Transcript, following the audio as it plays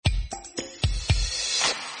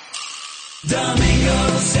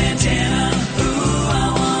Domingo Santana, ooh,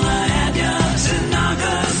 I wanna have ya.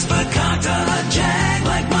 Tanaka's Fakakta, Jag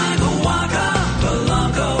like Michael Waka,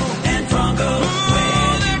 Polanco and Franco.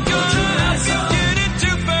 Where they're gonna get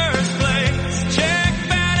into first place. Check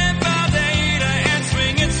batting Valdeta and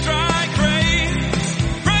swinging strike rates.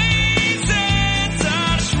 Raisins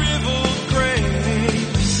are shriveled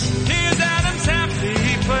grapes. Here's Adam's happy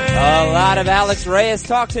place. A lot of Alex Reyes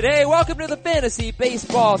talk today. Welcome to the Fantasy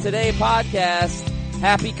Baseball Today podcast.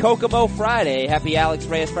 Happy Kokomo Friday. Happy Alex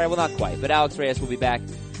Reyes Friday. Well, not quite, but Alex Reyes will be back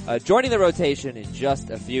joining the rotation in just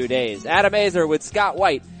a few days. Adam Azer with Scott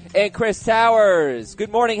White and Chris Towers.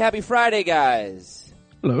 Good morning. Happy Friday, guys.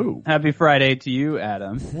 Hello. Happy Friday to you,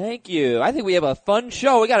 Adam. Thank you. I think we have a fun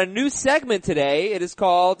show. We got a new segment today. It is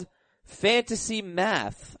called Fantasy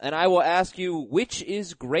Math, and I will ask you which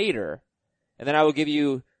is greater, and then I will give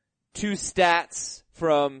you stats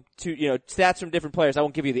from different players. I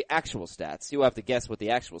won't give you the actual stats. You'll have to guess what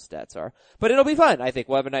the actual stats are. But it'll be fun. I think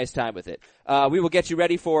we'll have a nice time with it. We will get you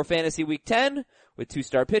ready for Fantasy Week 10 with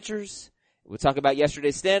 2-star pitchers. We'll talk about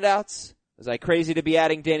yesterday's standouts. Was I crazy to be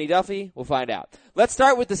adding Danny Duffy? We'll find out. Let's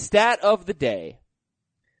start with the stat of the day.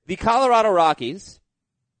 The Colorado Rockies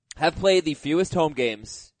have played the fewest home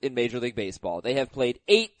games in Major League Baseball. They have played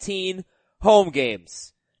 18 home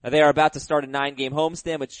games. Now, they are about to start a 9-game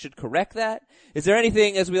homestand, which should correct that. Is there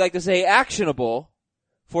anything, as we like to say, actionable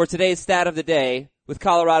for today's stat of the day, with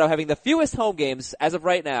Colorado having the fewest home games as of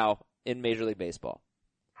right now in Major League Baseball?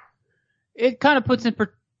 It kind of puts into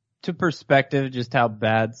perspective just how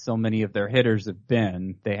bad so many of their hitters have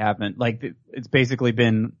been. They haven't, it's basically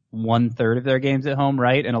been 1/3 of their games at home,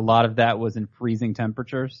 right? And a lot of that was in freezing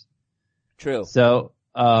temperatures. True.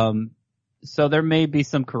 So there may be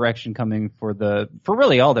some correction coming for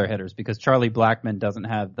really all their hitters, because Charlie Blackmon doesn't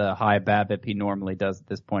have the high BABIP he normally does at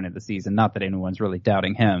this point of the season. Not that anyone's really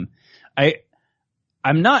doubting him.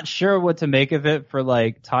 I'm not sure what to make of it for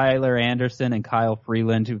Tyler Anderson and Kyle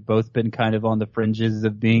Freeland, who've both been kind of on the fringes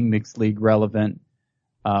of being mixed league relevant,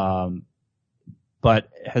 but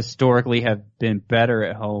historically have been better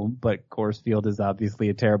at home. But Coors Field is obviously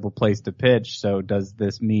a terrible place to pitch. So does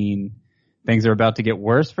this mean things are about to get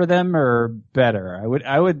worse for them or better?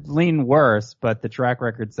 I would lean worse, but the track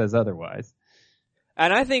record says otherwise.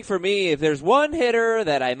 And I think for me, if there's one hitter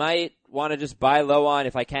that I might want to just buy low on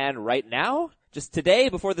if I can right now, just today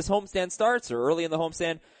before this homestand starts or early in the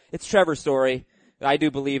homestand, it's Trevor Story. I do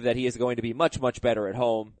believe that he is going to be much, much better at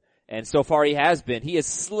home. And so far he has been. He is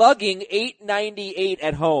slugging .898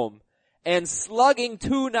 at home and slugging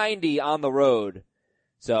 .290 on the road.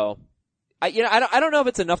 So I don't know if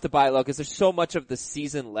it's enough to buy low because there's so much of the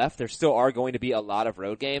season left. There still are going to be a lot of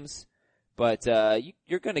road games, but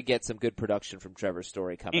you're going to get some good production from Trevor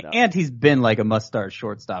Story coming up. And he's been like a must-start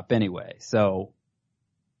shortstop anyway. So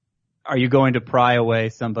are you going to pry away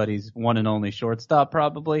somebody's one and only shortstop?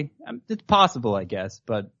 Probably. It's possible, I guess,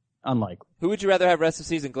 but unlikely. Who would you rather have rest of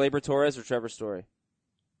season, Gleyber Torres or Trevor Story?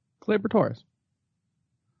 Gleyber Torres.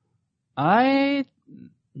 I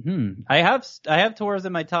have Torres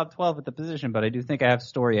in my top 12 at the position, but I do think I have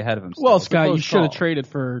Story ahead of him. Well, Scott, you should have traded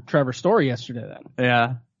for Trevor Story yesterday then.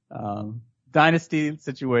 Yeah. Dynasty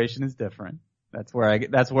situation is different. That's where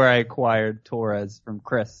I acquired Torres from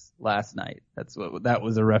Chris last night. That's what that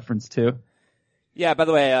was a reference to. Yeah, by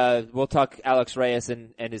the way, we'll talk Alex Reyes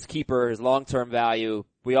and his keeper, his long-term value.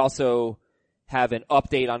 We also have an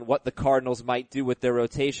update on what the Cardinals might do with their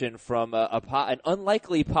rotation from an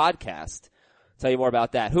unlikely podcast. Tell you more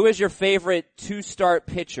about that. Who is your favorite 2-start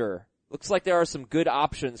pitcher? Looks like there are some good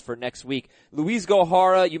options for next week. Luis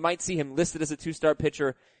Gohara, you might see him listed as a 2-start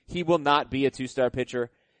pitcher. He will not be a 2-star pitcher.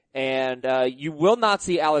 And you will not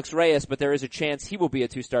see Alex Reyes, but there is a chance he will be a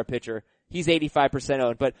 2-star pitcher. He's 85%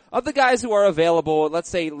 owned. But of the guys who are available, let's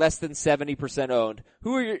say less than 70% owned,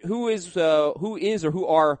 who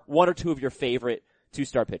are one or two of your favorite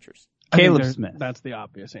 2-star pitchers? Caleb Smith. That's the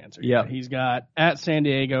obvious answer. Yeah. He's got at San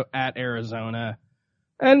Diego, at Arizona,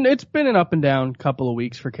 and it's been an up and down couple of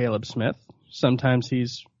weeks for Caleb Smith. Sometimes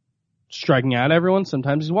he's striking out everyone,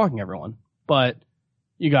 sometimes he's walking everyone. But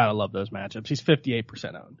you gotta love those matchups. He's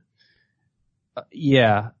 58% owned.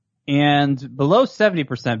 Yeah. And below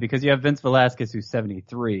 70% because you have Vince Velasquez who's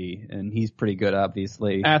 73 and he's pretty good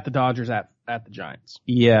obviously. At the Dodgers, at the Giants.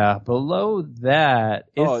 Yeah. Below that.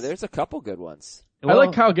 There's a couple good ones. I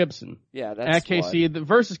like Kyle Gibson. Yeah, that's at KC.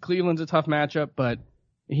 Versus Cleveland's a tough matchup, but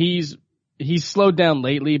he's slowed down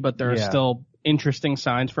lately, but there are still interesting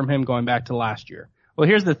signs from him going back to last year. Well,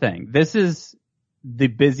 here's the thing. This is the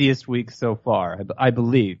busiest week so far, I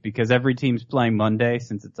believe, because every team's playing Monday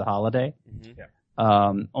since it's a holiday. Mm-hmm.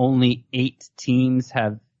 Yeah. Only 8 teams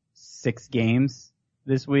have 6 games.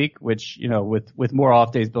 this week, which, with more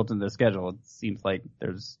off days built into the schedule, it seems like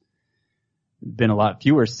there's been a lot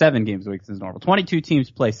fewer 7 games a week than normal. 22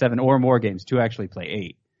 teams play 7 or more games. 2 actually play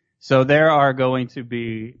 8. So there are going to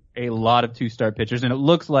be a lot of 2-start pitchers, and it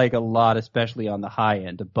looks like a lot, especially on the high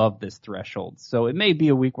end, above this threshold. So it may be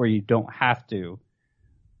a week where you don't have to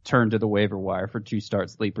turn to the waiver wire for 2-start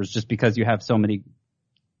sleepers just because you have so many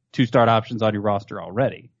 2-start options on your roster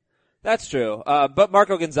already. That's true. But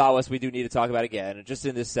Marco Gonzalez, we do need to talk about again, just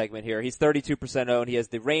in this segment here. He's 32% owned. He has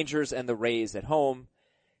the Rangers and the Rays at home,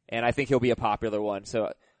 and I think he'll be a popular one.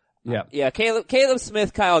 So, yeah, Caleb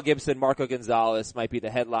Smith, Kyle Gibson, Marco Gonzalez might be the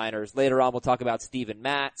headliners. Later on, we'll talk about Steven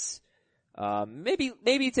Matz.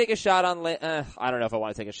 Maybe take a shot on, I don't know if I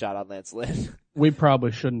want to take a shot on Lance Lynn. We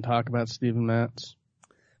probably shouldn't talk about Steven Matz.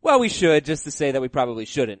 Well, we should, just to say that we probably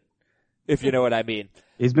shouldn't, if you know what I mean.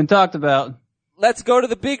 He's been talked about. Let's go to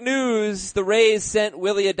the big news. The Rays sent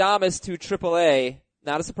Willy Adames to AAA.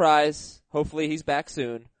 Not a surprise. Hopefully he's back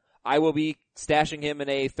soon. I will be stashing him in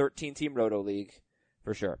a 13-team roto league,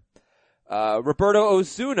 for sure. Roberto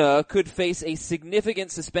Osuna could face a significant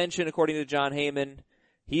suspension, according to John Heyman.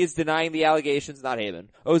 He is denying the allegations, not Heyman.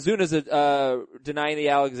 Ozuna's denying the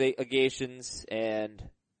allegations, and,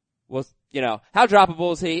 well, how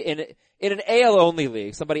droppable is he in an AL-only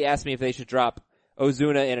league? Somebody asked me if they should drop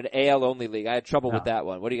Ozuna in an AL-only league. I had trouble with that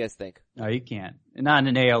one. What do you guys think? No, you can't. Not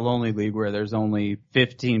in an AL-only league where there's only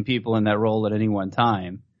 15 people in that role at any one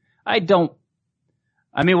time.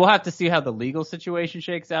 We'll have to see how the legal situation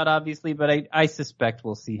shakes out, obviously, but I suspect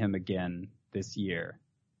we'll see him again this year.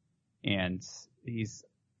 And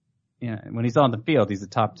when he's on the field, he's a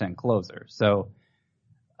top 10 closer. So,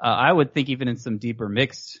 I would think even in some deeper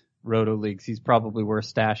mixed roto leagues, he's probably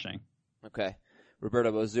worth stashing. Okay.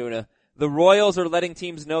 Roberto Osuna. The Royals are letting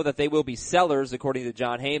teams know that they will be sellers, according to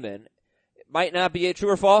John Heyman. It might not be true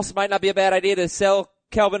or false. It might not be a bad idea to sell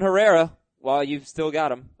Kelvin Herrera while you've still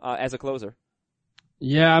got him as a closer.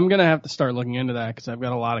 Yeah, I'm going to have to start looking into that because I've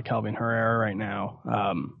got a lot of Kelvin Herrera right now.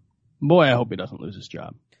 Boy, I hope he doesn't lose his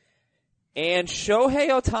job. And Shohei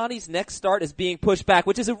Ohtani's next start is being pushed back,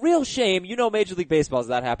 which is a real shame. Major League Baseball is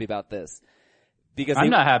not happy about this. Because I'm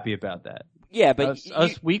not happy about that. Yeah, but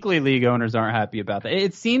us weekly league owners aren't happy about that.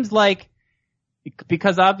 It seems like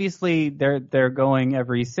because obviously they're going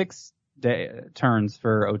every 6 turns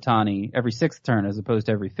for Ohtani, every 6th turn as opposed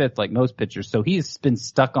to every 5th like most pitchers. So he's been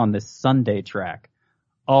stuck on this Sunday track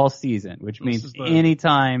all season, which means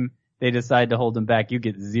anytime they decide to hold him back, you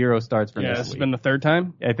get 0 starts from this week. Yeah, it's been the 3rd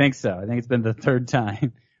time? I think so. I think it's been the 3rd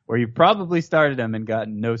time where you probably started him and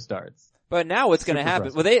gotten no starts. But now what's going to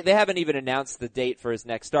happen? Well, they haven't even announced the date for his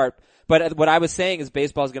next start. But what I was saying is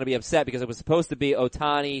baseball is going to be upset because it was supposed to be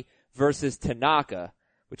Ohtani versus Tanaka,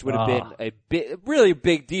 which would have been a really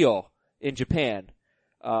big deal in Japan.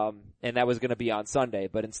 And that was going to be on Sunday.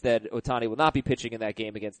 But instead, Ohtani will not be pitching in that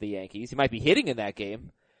game against the Yankees. He might be hitting in that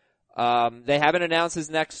game. They haven't announced his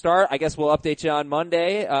next start. I guess we'll update you on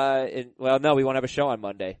Monday. No, we won't have a show on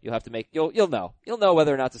Monday. You'll have to you'll know. You'll know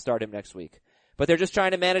whether or not to start him next week. But they're just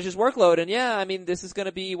trying to manage his workload, and this is going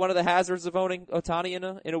to be one of the hazards of owning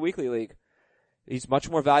Ohtani in a weekly league. He's much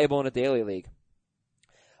more valuable in a daily league.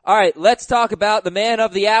 All right, let's talk about the man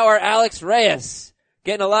of the hour, Alex Reyes.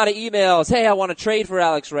 Getting a lot of emails. Hey, I want to trade for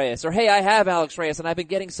Alex Reyes, or hey, I have Alex Reyes, and I've been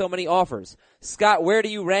getting so many offers. Scott, where do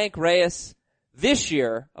you rank Reyes this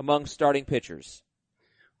year among starting pitchers?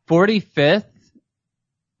 45th.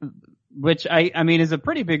 Which is a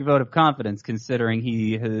pretty big vote of confidence considering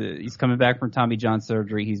he's coming back from Tommy John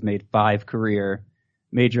surgery. He's made 5 career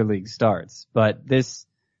major league starts, but it's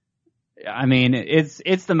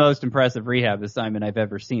the most impressive rehab assignment I've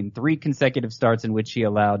ever seen. 3 consecutive starts in which he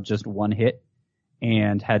allowed just 1 hit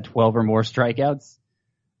and had 12 or more strikeouts.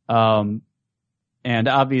 And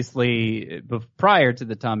obviously prior to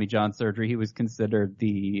the Tommy John surgery, he was considered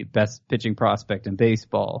the best pitching prospect in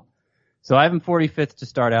baseball. So I have him 45th to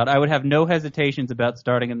start out. I would have no hesitations about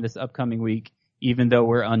starting him this upcoming week, even though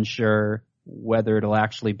we're unsure whether it'll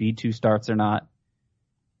actually be 2 starts or not.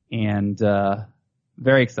 And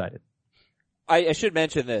very excited. I should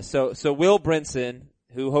mention this. So Will Brinson,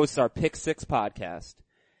 who hosts our Pick 6 podcast,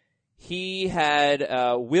 he had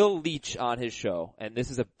Will Leach on his show, and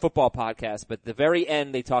this is a football podcast, but at the very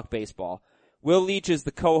end they talk baseball. Will Leach is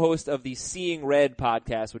the co-host of the Seeing Red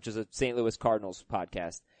podcast, which is a St. Louis Cardinals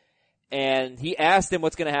podcast. And he asked him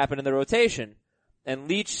what's going to happen in the rotation. And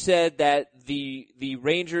Leach said that the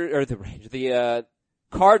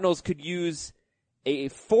Cardinals could use a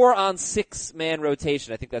 4-on-6-man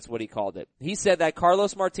rotation. I think that's what he called it. He said that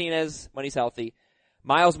Carlos Martinez, when he's healthy,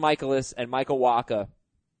 Miles Michaelis, and Michael Wacha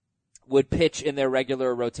would pitch in their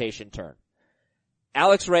regular rotation turn.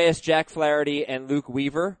 Alex Reyes, Jack Flaherty, and Luke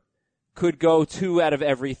Weaver could go 2 out of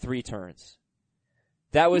every 3 turns.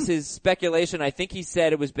 That was his speculation. I think he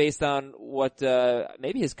said it was based on what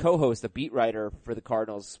maybe his co-host, the beat writer for the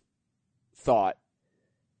Cardinals, thought.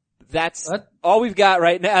 That's all we've got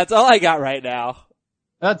right now. That's all I got right now.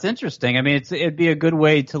 That's interesting. I mean, it'd be a good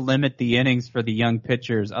way to limit the innings for the young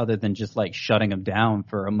pitchers other than just like shutting them down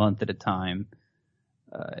for a month at a time.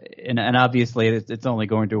 And obviously it's only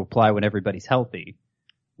going to apply when everybody's healthy,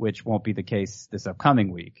 which won't be the case this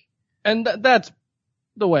upcoming week. And that's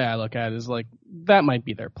the way I look at it, is like, that might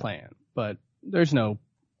be their plan, but there's no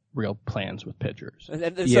real plans with pitchers. So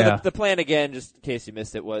the plan, again, just in case you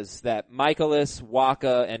missed it, was that Michaelis,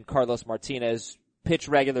 Waka, and Carlos Martinez pitch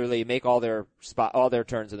regularly, make all their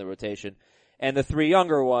turns in the rotation. And the 3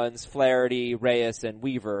 younger ones, Flaherty, Reyes, and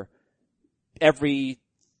Weaver, 2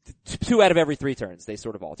 out of every 3 turns, they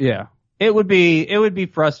sort of alternate. Yeah. It would be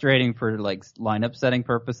frustrating for like lineup setting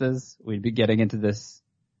purposes. We'd be getting into this,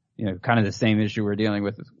 kind of the same issue we're dealing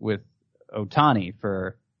with Ohtani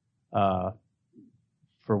for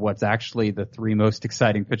what's actually the 3 most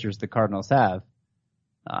exciting pitchers the Cardinals have.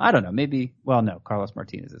 I don't know, no, Carlos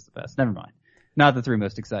Martinez is the best. Never mind. Not the 3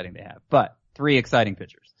 most exciting they have, but 3 exciting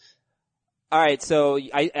pitchers. All right, so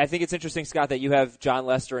I think it's interesting, Scott, that you have John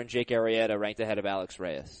Lester and Jake Arrieta ranked ahead of Alex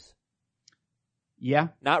Reyes. Yeah.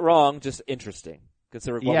 Not wrong, just interesting.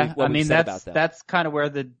 Considering what we said about them. That's kind of where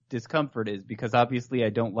the discomfort is, because obviously I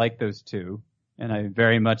don't like those 2, and I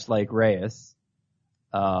very much like Reyes.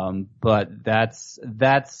 But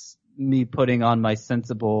that's me putting on my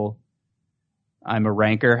sensible, I'm a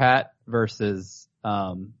ranker hat versus,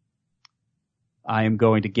 I am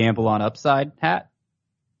going to gamble on upside hat.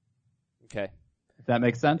 Okay. If that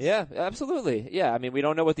makes sense? Yeah, absolutely. Yeah, I mean, we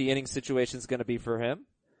don't know what the inning situation is going to be for him.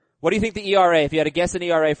 What do you think the ERA, if you had to guess an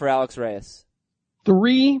ERA for Alex Reyes?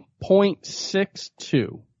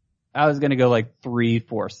 3.62. I was going to go like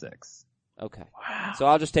 3.46. Okay. Wow. So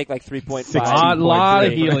I'll just take like 3.5. A lot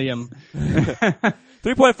of helium.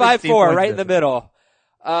 3.54, right in the middle.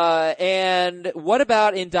 And what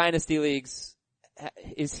about in dynasty leagues?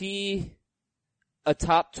 Is he a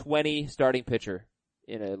top 20 starting pitcher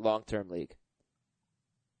in a long-term league?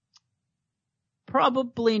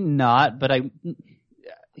 Probably not, but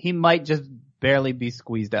he might just barely be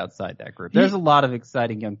squeezed outside that group. There's a lot of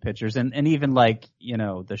exciting young pitchers, and even like,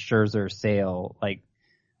 the Scherzer, Sale, like,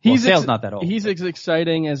 Sale's not that old. He's as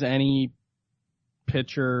exciting as any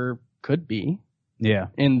pitcher could be. Yeah.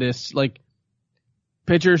 In this, like,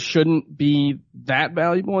 pitchers shouldn't be that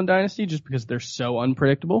valuable in dynasty just because they're so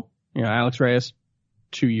unpredictable. Alex Reyes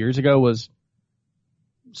 2 years ago was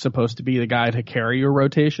supposed to be the guy to carry your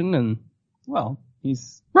rotation, and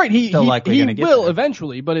he's right. He likely going to get will there.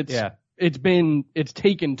 eventually, but it's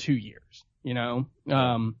taken 2 years. Yeah.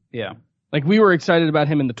 Like, we were excited about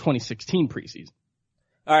him in the 2016 preseason.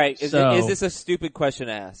 All right. Is this a stupid question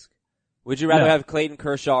to ask? Would you rather have Clayton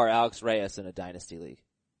Kershaw or Alex Reyes in a dynasty league?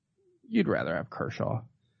 You'd rather have Kershaw.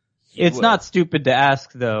 It's not stupid to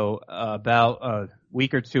ask, though. About a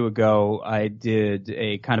week or 2 ago, I did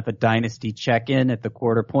a kind of a dynasty check-in at the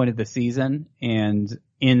quarter point of the season, and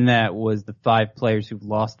in that was the 5 players who've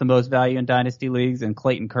lost the most value in dynasty leagues, and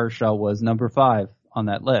Clayton Kershaw was number 5 on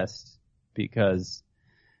that list because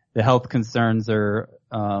the health concerns are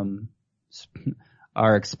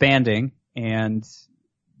expanding, and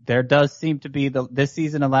there does seem to be this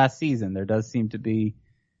season and last season, there does seem to be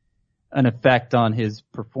an effect on his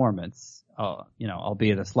performance,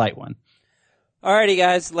 albeit a slight one. Alrighty,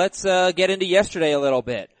 guys, let's get into yesterday a little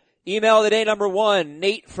bit. Email of the day number 1,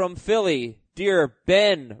 Nate from Philly. Dear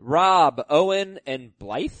Ben, Rob, Owen, and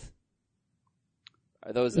Blythe?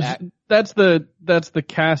 Are those that's the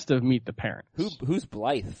cast of Meet the Parents. Who's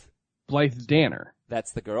Blythe? Blythe Danner.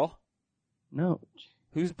 That's the girl? No.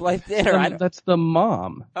 Who's Blythe Danner? That's the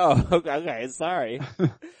mom. Oh, okay, sorry.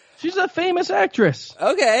 She's a famous actress.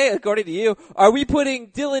 Okay, according to you. Are we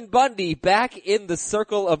putting Dylan Bundy back in the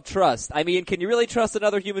circle of trust? I mean, can you really trust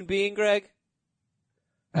another human being, Greg?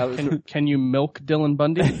 Can you milk Dylan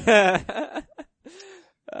Bundy?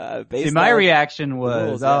 See, my reaction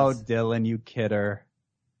was, Dylan, you kidder.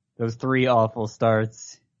 Those 3 awful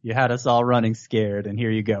starts. You had us all running scared, and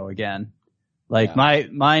here you go again. Like,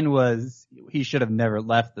 mine was, he should have never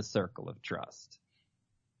left the circle of trust.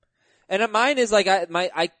 And mine is like,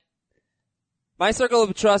 my circle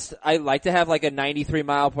of trust, I like to have like a 93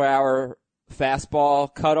 mile per hour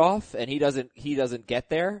fastball cutoff, and he doesn't get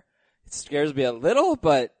there. It scares me a little,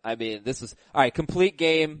 but I mean, this is, alright, complete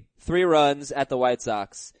game, 3 runs at the White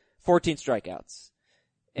Sox, 14 strikeouts.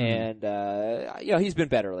 And, he's been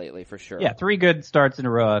better lately for sure. Yeah, 3 good starts in a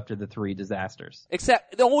row after the 3 disasters.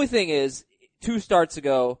 Except, the only thing is, 2 starts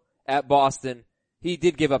ago at Boston, he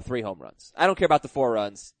did give up 3 home runs. I don't care about the 4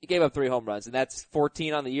 runs. He gave up 3 home runs, and that's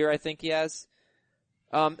 14 on the year, I think he has.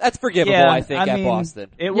 That's forgivable, I think, at Boston.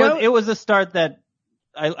 It was a start that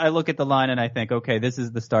I look at the line and I think, okay, this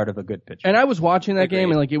is the start of a good pitcher. And I was watching that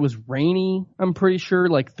game and like it was rainy, I'm pretty sure,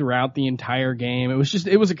 like throughout the entire game. It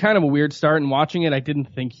was a kind of a weird start, and watching it, I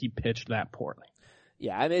didn't think he pitched that poorly.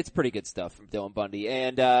 Yeah, I mean, it's pretty good stuff from Dylan Bundy.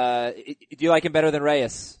 And, do you like him better than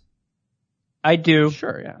Reyes? I do.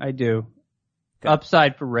 Sure, yeah. I do. Okay.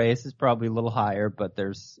 Upside for Reyes is probably a little higher, but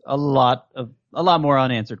there's a lot more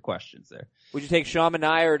unanswered questions there. Would you take Sean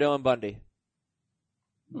Manaea or Dylan Bundy?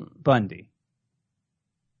 Bundy.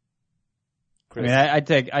 Chris. I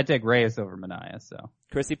mean, I take Reyes over Manaea, so.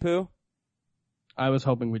 Chrissy Poo? I was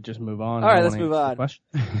hoping we'd just move on. All right, let's move on.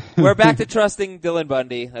 We're back to trusting Dylan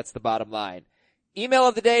Bundy. That's the bottom line. Email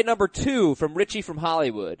of the day number 2 from Richie from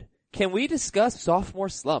Hollywood. Can we discuss sophomore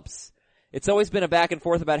slumps? It's always been a back and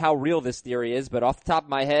forth about how real this theory is, but off the top of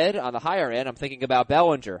my head, on the higher end, I'm thinking about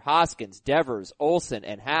Bellinger, Hoskins, Devers, Olsen,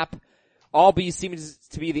 and Happ. Albee seems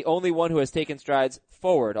to be the only one who has taken strides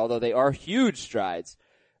forward, although they are huge strides.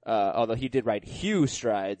 Although he did write Hugh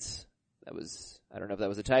Strides. I don't know if that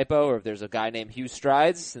was a typo or if there's a guy named Hugh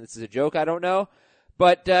Strides, and this is a joke, I don't know.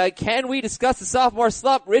 But, can we discuss the sophomore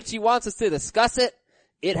slump? Richie wants us to discuss it.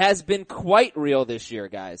 It has been quite real this year,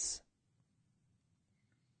 guys.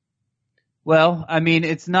 Well, I mean,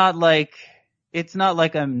 it's not like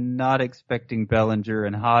I'm not expecting Bellinger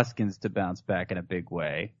and Hoskins to bounce back in a big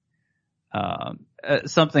way.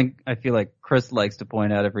 Something I feel like Chris likes to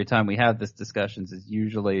point out every time we have this discussions is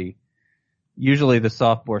usually the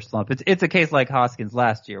sophomore slump. It's a case like Hoskins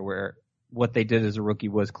last year where what they did as a rookie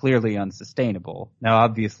was clearly unsustainable. Now,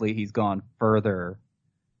 obviously, he's gone further,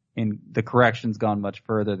 and the correction's gone much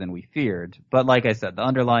further than we feared. But like I said, the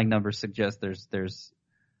underlying numbers suggest there's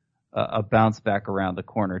a bounce back around the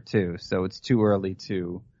corner too. So it's too early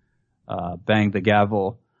to bang the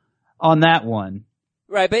gavel on that one.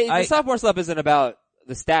 Right, but the sophomore slump isn't about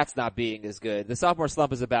the stats not being as good. The sophomore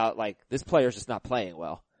slump is about, like, this player's just not playing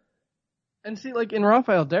well. And see, like, in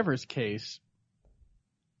Rafael Devers' case,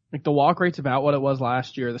 like, the walk rate's about what it was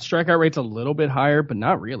last year. The strikeout rate's a little bit higher, but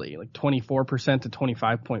not really. Like, 24% to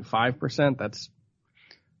 25.5%. That's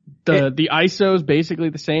the ISO's basically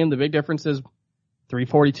the same. The big difference is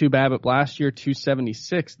 342 BABIP last year,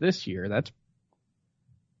 276 this year.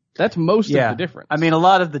 That's most of the difference. I mean, a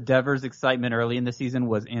lot of the Devers excitement early in the season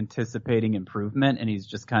was anticipating improvement, and he's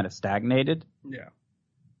just kind of stagnated. Yeah.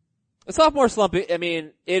 The sophomore slump, I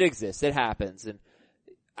mean, it exists. It happens. And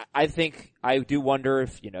I think, I do wonder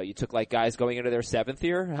if, you took like guys going into their 7th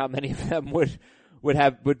year, how many of them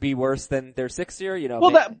would be worse than their 6th year,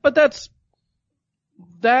 Well,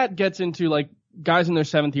 that gets into like guys in their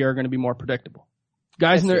 7th year are going to be more predictable.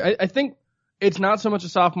 Guys I think it's not so much a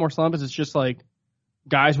sophomore slump as it's just like,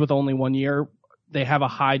 guys with only 1 year, they have a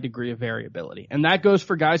high degree of variability. And that goes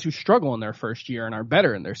for guys who struggle in their first year and are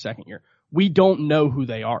better in their second year. We don't know who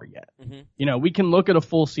they are yet. Mm-hmm. We can look at a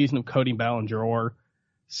full season of Cody Bellinger or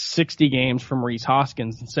 60 games from Rhys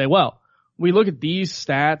Hoskins and say, well, we look at these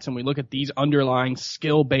stats and we look at these underlying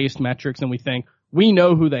skill-based metrics and we think we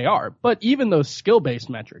know who they are. But even those skill-based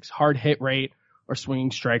metrics, hard hit rate or swinging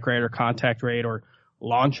strike rate or contact rate or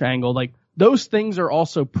launch angle, like, those things are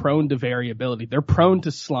also prone to variability. They're prone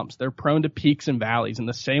to slumps. They're prone to peaks and valleys in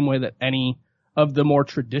the same way that any of the more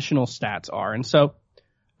traditional stats are. And so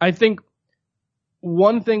I think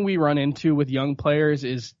one thing we run into with young players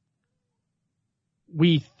is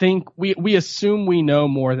we assume we know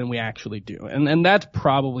more than we actually do. And that's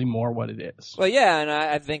probably more what it is. Well, yeah, and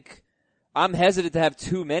I think I'm hesitant to have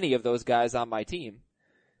too many of those guys on my team.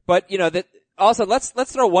 But, that also let's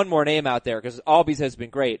throw one more name out there because Albies has been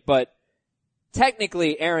great, but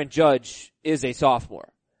technically, Aaron Judge is a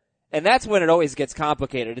sophomore. And that's when it always gets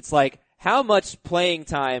complicated. It's like, how much playing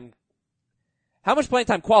time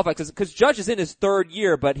qualifies? Because Judge is in his 3rd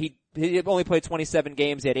year, but he only played 27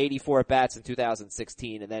 games. He had 84 at-bats in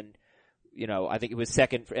 2016. And then, I think he was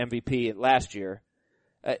second for MVP last year.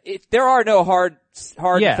 There are no hard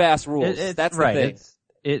and fast rules. That's the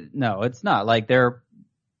thing. No, it's not. Like, there are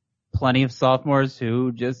plenty of sophomores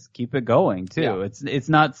who just keep it going, too. Yeah. It's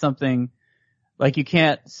not something... Like, you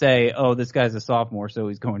can't say, oh, this guy's a sophomore, so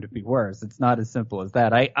he's going to be worse. It's not as simple as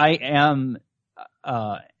that. I am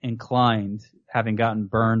inclined, having gotten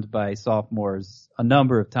burned by sophomores a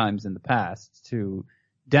number of times in the past, to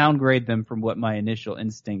downgrade them from what my initial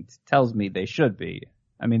instinct tells me they should be.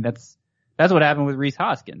 I mean, that's what happened with Rhys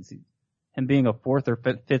Hoskins. Him being a 4th or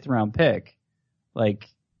 5th round pick, like,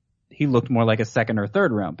 he looked more like a 2nd or 3rd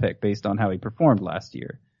round pick based on how he performed last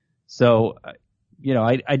year. So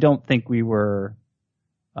I don't think we were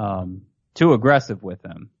too aggressive with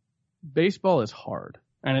him. Baseball is hard,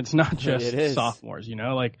 and it's not just It is. sophomores.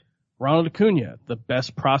 Like Ronald Acuna, the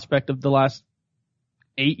best prospect of the last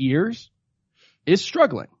 8 years, is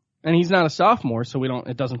struggling, and he's not a sophomore, so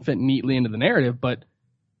it doesn't fit neatly into the narrative. But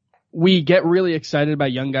we get really excited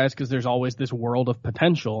about young guys because there's always this world of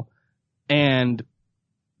potential, and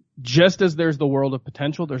just as there's the world of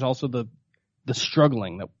potential, there's also the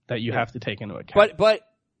struggling that you have to take into account. But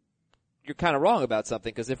you're kind of wrong about something,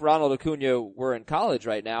 because if Ronald Acuna were in college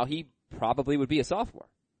right now, he probably would be a sophomore.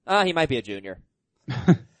 He might be a junior.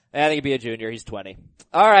 I think he'd be a junior. He's 20.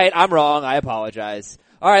 All right, I'm wrong. I apologize.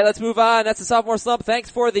 All right, let's move on. That's the sophomore slump. Thanks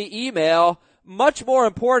for the email. Much more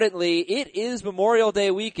importantly, it is Memorial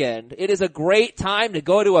Day weekend. It is a great time to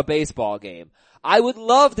go to a baseball game. I would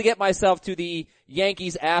love to get myself to the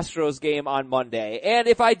Yankees-Astros game on Monday. And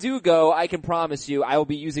if I do go, I can promise you I will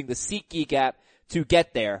be using the SeatGeek app to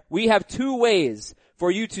get there. We have 2 ways for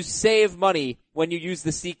you to save money when you use the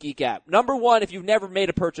SeatGeek app. Number one, if you've never made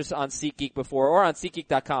a purchase on SeatGeek before, or on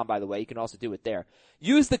SeatGeek.com, by the way, you can also do it there.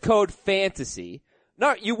 Use the code FANTASY.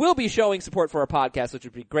 Now, you will be showing support for our podcast, which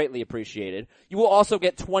would be greatly appreciated. You will also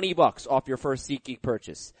get $20 off your first SeatGeek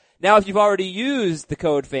purchase. Now, if you've already used the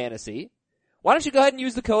code FANTASY, why don't you go ahead and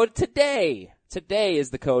use the code today? Today is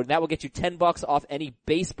the code, and that will get you $10 off any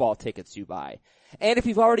baseball tickets you buy. And if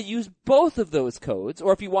you've already used both of those codes,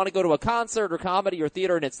 or if you want to go to a concert or comedy or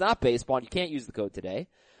theater and it's not baseball and you can't use the code today,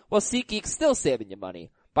 well, SeatGeek's still saving you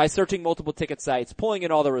money by searching multiple ticket sites, pulling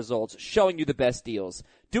in all the results, showing you the best deals,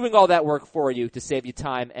 doing all that work for you to save you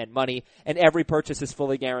time and money, and every purchase is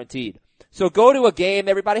fully guaranteed. So go to a game,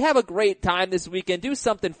 everybody. Have a great time this weekend. Do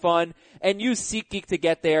something fun, and use SeatGeek to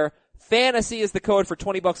get there. Fantasy is the code for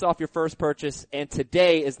 $20 off your first purchase, and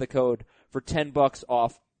today is the code for $10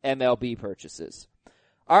 off MLB purchases.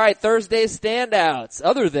 All right, Thursday's standouts,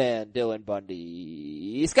 other than Dylan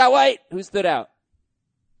Bundy. Scott White, who stood out?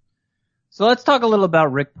 So let's talk a little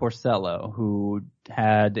about Rick Porcello, who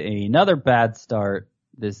had another bad start.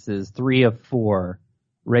 This is 3 of 4,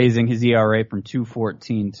 raising his ERA from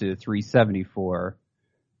 2.14 to 3.74.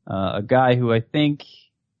 A guy who I think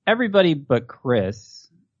everybody but Chris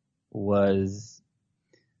was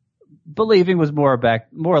believing was more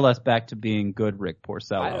or less back to being good Rick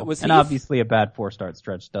Porcello. And obviously a bad 4-start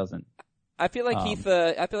stretch doesn't. I feel like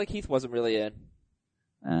Heath wasn't really in.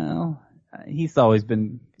 Well, Heath's always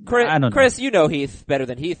been, Chris, I don't know. Chris, you know Heath better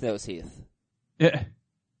than Heath knows Heath. Yeah.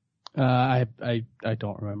 I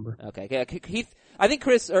don't remember. Okay. Yeah, Heath, I think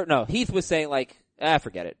Heath was saying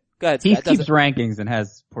forget it. Go ahead, Heath Scott. keeps rankings and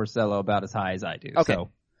has Porcello about as high as I do. Okay. So.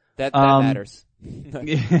 That matters.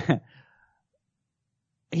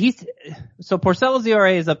 So Porcello's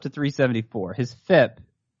ERA is up to 3.74. His FIP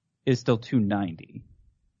is still 2.90.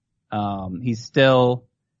 He's still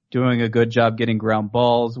doing a good job getting ground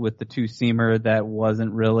balls with the 2-seamer that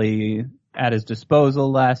wasn't really at his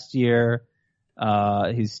disposal last year.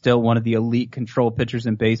 He's still one of the elite control pitchers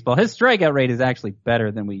in baseball. His strikeout rate is actually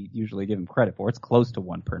better than we usually give him credit for. It's close to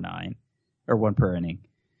 1 per 9 or 1 per inning.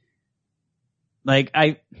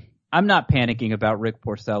 I'm not panicking about Rick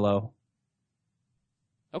Porcello.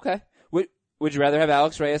 Okay. Would you rather have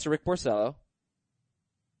Alex Reyes or Rick Porcello?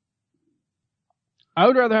 I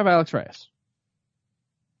would rather have Alex Reyes.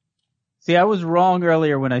 See, I was wrong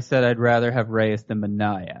earlier when I said I'd rather have Reyes than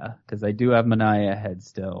Minaya, because I do have Minaya ahead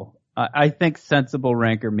still. I think sensible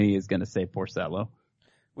ranker me is going to say Porcello.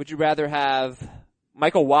 Would you rather have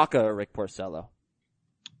Michael Wacha or Rick Porcello?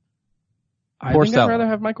 I think I'd rather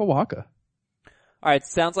have Michael Wacha. All right,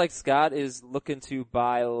 sounds like Scott is looking to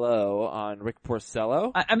buy low on Rick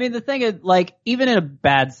Porcello. I mean, the thing is, even in a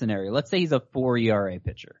bad scenario, let's say he's a 4 ERA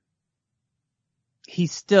pitcher.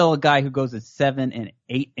 He's still a guy who goes at 7 and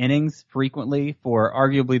 8 innings frequently for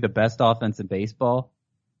arguably the best offense in baseball.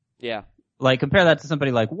 Yeah. Compare that to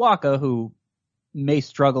somebody like Wacha, who may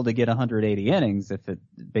struggle to get 180 innings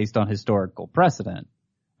based on historical precedent.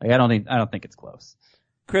 I don't think it's close.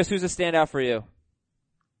 Chris, who's a standout for you?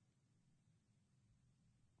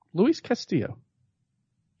 Luis Castillo.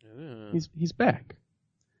 He's back.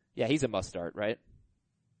 Yeah, he's a must start, right?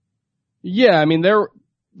 Yeah, I mean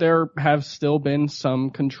there have still been some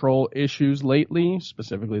control issues lately,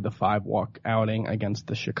 specifically the 5-walk outing against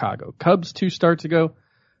the Chicago Cubs 2 starts ago.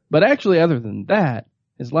 But actually, other than that,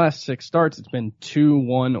 his last 6 starts, it's been 2,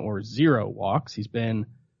 1, or 0 walks. He's been,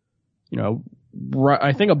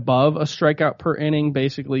 I think above a strikeout per inning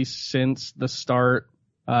basically since the start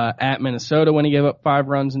at Minnesota when he gave up 5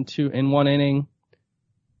 runs in 1 inning.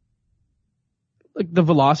 The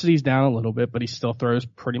velocity's down a little bit, but he still throws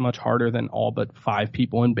pretty much harder than all but 5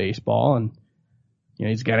 people in baseball. And,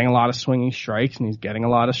 he's getting a lot of swinging strikes and he's getting a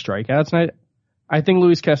lot of strikeouts. And I think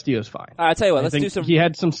Luis Castillo's fine. I'll tell you what, I think he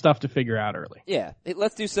had some stuff to figure out early. Yeah,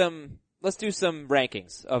 let's do some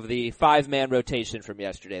rankings of the 5-man rotation from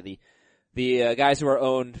yesterday. The guys who are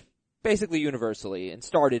owned basically universally and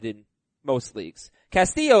started in most leagues.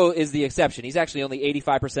 Castillo is the exception. He's actually only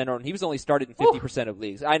 85% owned. He was only started in 50% of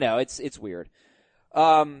leagues. I know, it's weird.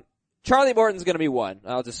 Charlie Morton's gonna be 1.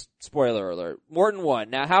 I'll just, spoiler alert. Morton 1.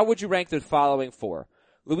 Now, how would you rank the following 4?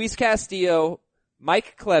 Luis Castillo,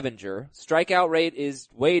 Mike Clevenger. Strikeout rate is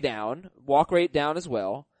way down. Walk rate down as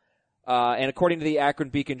well. And according to the Akron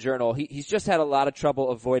Beacon Journal, he's just had a lot of trouble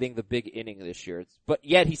avoiding the big inning this year. But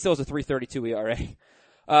yet he still has a 3.32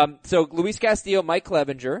 ERA. So Luis Castillo, Mike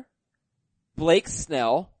Clevenger, Blake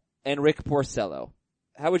Snell, and Rick Porcello.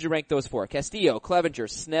 How would you rank those 4? Castillo, Clevenger,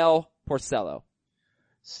 Snell, Porcello.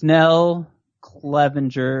 Snell,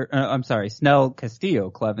 Castillo,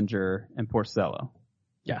 Clevenger, and Porcello.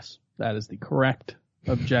 Yes, that is the correct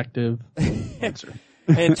objective answer.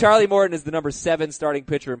 And Charlie Morton is the number 7 starting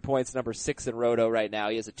pitcher in points, number 6 in Roto right now.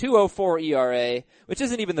 He has a 2.04 ERA, which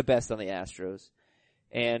isn't even the best on the Astros,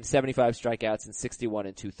 and 75 strikeouts and 61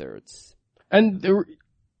 2/3. And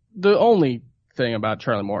the only thing about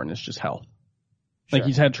Charlie Morton is just health. Sure. Like,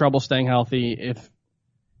 he's had trouble staying healthy.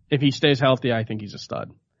 If he stays healthy, I think he's a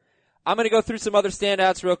stud. I'm going to go through some other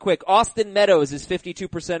standouts real quick. Austin Meadows is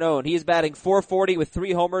 52% owned. He is batting .440 with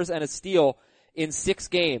 3 homers and a steal in 6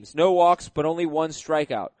 games. No walks, but only 1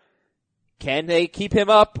 strikeout. Can they keep him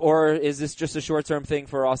up, or is this just a short-term thing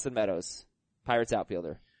for Austin Meadows, Pirates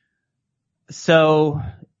outfielder? So,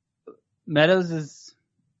 Meadows is,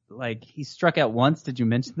 he struck out once. Did you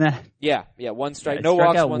mention that? Yeah, 1 strike. Yeah, no struck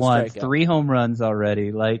walks, out 1 once, strikeout. 3 home runs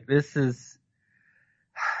already. This is,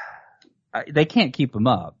 they can't keep him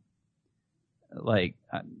up.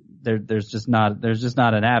 There's just not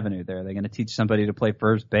an avenue there. They're going to teach somebody to play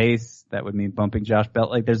first base. That would mean bumping Josh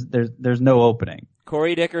Bell. There's no opening.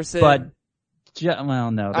 Corey Dickerson. But,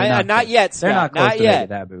 no, they're not yet, They're not Scott, close to making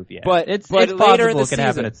that move yet. But it's later possible in the it could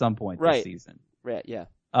happen season. at some point Right. this season. Right, yeah.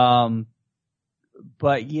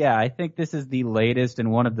 But yeah, I think this is the latest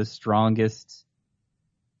and one of the strongest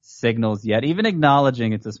signals yet, even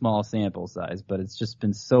acknowledging it's a small sample size, but it's just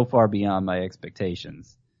been so far beyond my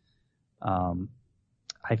expectations.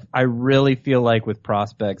 I really feel like with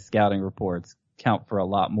prospects, scouting reports count for a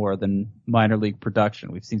lot more than minor league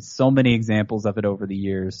production. We've seen so many examples of it over the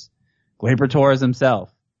years. Gleyber Torres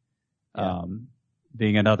himself,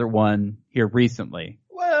 being another one here recently.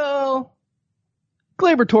 Well,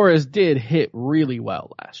 Gleyber Torres did hit really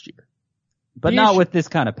well last year. But not with this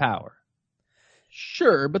kind of power.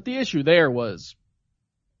 Sure, but the issue there was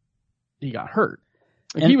he got hurt.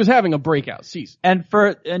 He was having a breakout season.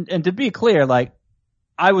 And to be clear,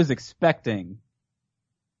 I was expecting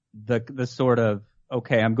the sort of,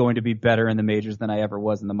 okay, I'm going to be better in the majors than I ever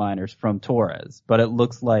was in the minors from Torres. But it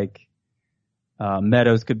looks like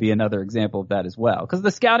Meadows could be another example of that as well. Because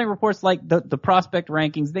the scouting reports, the prospect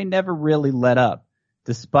rankings, they never really let up,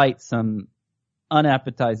 despite some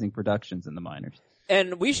unappetizing productions in the minors.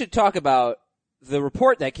 And we should talk about the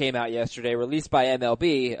report that came out yesterday, released by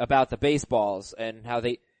MLB, about the baseballs and how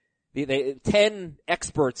they 10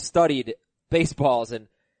 experts studied baseballs, and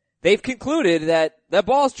they've concluded that that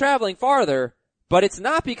ball's traveling farther, but it's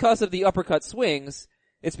not because of the uppercut swings.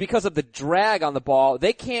 It's because of the drag on the ball.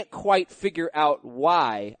 They can't quite figure out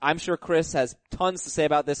why. I'm sure Chris has tons to say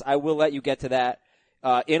about this. I will let you get to that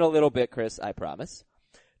in a little bit, Chris, I promise.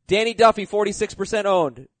 Danny Duffy, 46%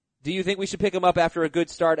 owned. Do you think we should pick him up after a good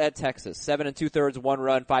start at Texas? 7 2/3, 1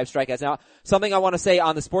 run, 5 strikeouts. Now, something I want to say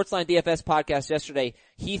on the Sportsline DFS podcast yesterday,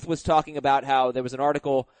 Heath was talking about how there was an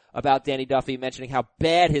article about Danny Duffy mentioning how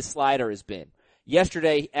bad his slider has been.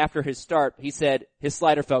 Yesterday, after his start, he said his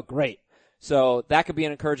slider felt great. So that could be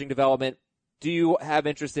an encouraging development. Do you have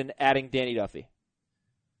interest in adding Danny Duffy?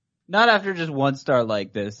 Not after just one start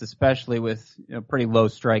like this, especially with pretty low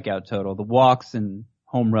strikeout total. The walks and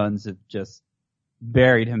home runs have just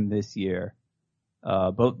buried him this year.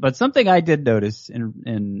 But something I did notice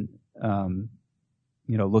in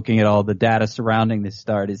looking at all the data surrounding this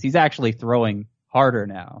start is he's actually throwing harder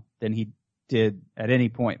now than he did at any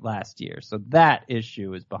point last year. So that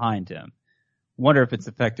issue is behind him. Wonder if it's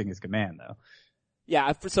affecting his command though.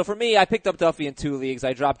 Yeah, so for me, I picked up Duffy in 2 leagues.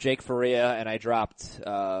 I dropped Jake Faria and I dropped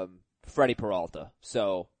Freddie Peralta.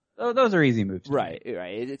 So those are easy moves. Right.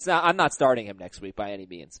 I'm not starting him next week by any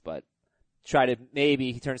means, but try to,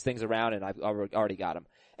 maybe he turns things around and I've already got him.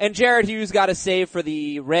 And Jared Hughes got a save for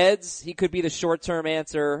the Reds. He could be the short-term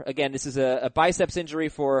answer. Again, this is a biceps injury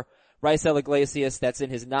for Raisel Iglesias that's in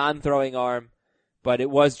his non-throwing arm, but it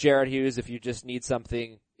was Jared Hughes if you just need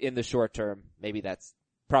something in the short term, maybe that's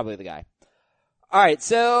probably the guy. All right,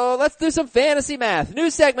 so let's do some fantasy math. New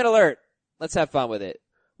segment alert. Let's have fun with it.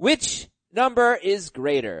 Which number is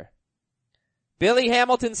greater? Billy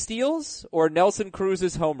Hamilton's steals or Nelson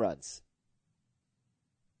Cruz's home runs?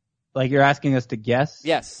 Like you're asking us to guess?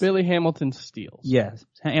 Yes. Billy Hamilton steals. Yes.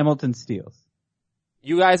 Hamilton steals.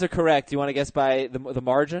 You guys are correct. Do you want to guess by the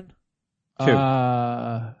margin? Shoot.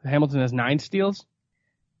 Hamilton has 9 steals.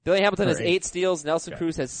 Billy Hamilton has Or 8 steals. Nelson Okay.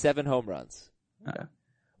 Cruz has 7 home runs. Okay.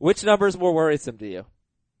 Which number is more worrisome to you?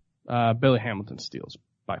 Billy Hamilton steals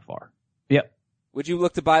by far. Yep. Would you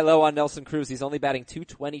look to buy low on Nelson Cruz? He's only batting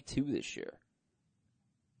 .222 this year.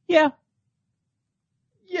 Yeah.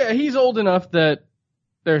 Yeah, he's old enough that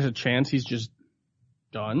there's a chance he's just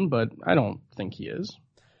done, but I don't think he is.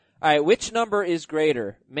 All right, which number is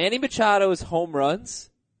greater? Manny Machado's home runs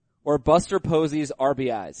or Buster Posey's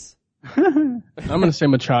RBIs? I'm going to say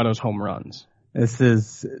Machado's home runs. This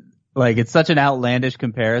is like, it's such an outlandish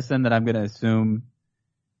comparison that I'm going to assume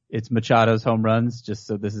it's Machado's home runs just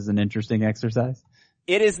so this is an interesting exercise.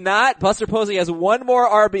 It is not. Buster Posey has 1 more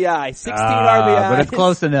RBI, 16 RBIs. But it's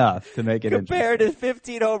close enough to make it compared interesting. to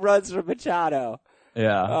 15 home runs from Machado.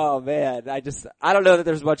 Yeah. Oh man, I don't know that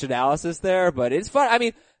there's much analysis there, but it's fun. I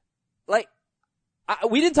mean, like,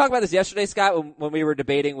 we didn't talk about this yesterday, Scott, when we were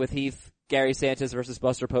debating with Heath, Gary Sanchez versus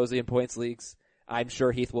Buster Posey in points leagues. I'm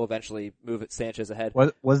sure Heath will eventually move Sanchez ahead.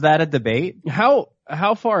 Was that a debate? How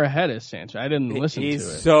far ahead is Sanchez? I didn't listen to it.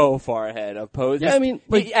 He's so far ahead of Posey. Yeah, I mean,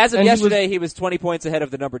 like, as of and yesterday, he was 20 points ahead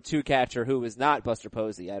of the number 2 catcher, who was not Buster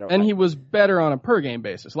Posey. He was better on a per game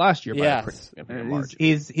basis last year by a Yes. pretty significant margin.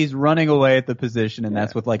 He's running away at the position, and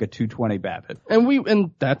that's with like a 220 BABIP.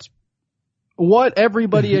 And that's what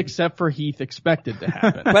everybody except for Heath expected to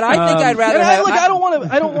happen. But I think I'd rather and have.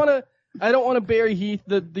 I don't want to bury Heath.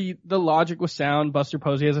 The logic was sound. Buster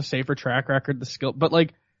Posey has a safer track record, the skill, but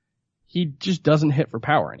like he just doesn't hit for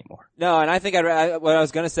power anymore. No, and I think what I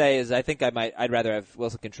was going to say is I think I'd rather have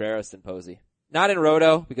Wilson Contreras than Posey. Not in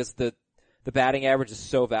Roto because the batting average is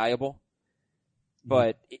so valuable.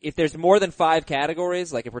 But if there's more than 5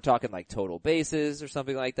 categories, like if we're talking like total bases or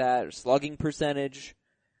something like that, or slugging percentage,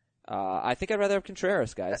 I think I'd rather have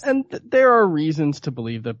Contreras, guys. And there are reasons to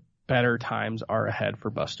believe that better times are ahead for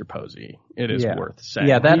Buster Posey. It is worth saying.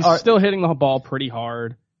 Yeah, he's still hitting the ball pretty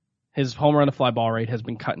hard. His home run to fly ball rate has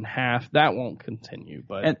been cut in half. That won't continue,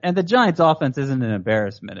 but and the Giants offense isn't an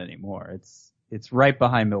embarrassment anymore. It's right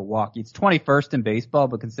behind Milwaukee. It's 21st in baseball,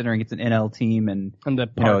 but considering it's an NL team and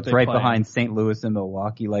it's right behind St. Louis and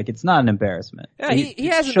Milwaukee, like it's not an embarrassment. Yeah, he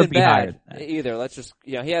hasn't been bad either. Let's just,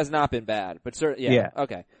 he has not been bad, but yeah.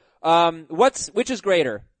 Okay. Which is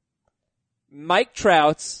greater? Mike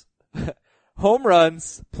Trout's home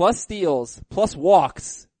runs plus steals plus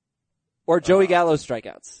walks or Joey Gallo's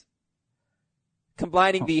strikeouts?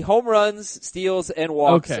 Combining the home runs, steals, and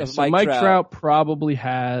walks of so Mike Trout probably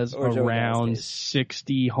has Or Joey around Gallo's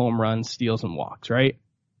 60 home runs, steals, and walks, right?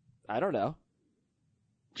 I don't know.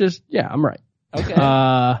 I'm right. Okay.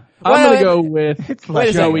 I'm going to go with Wait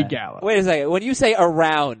a Joey second. Gallo. Wait a second. When you say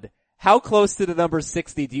around, how close to the number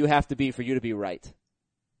 60 do you have to be for you to be right?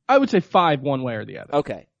 I would say 5 one way or the other.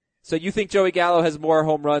 Okay. So you think Joey Gallo has more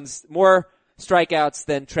home runs, more strikeouts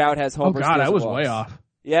than Trout has home runs? Oh God, I was way off.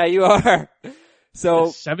 Yeah, you are.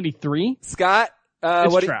 So 73? Scott,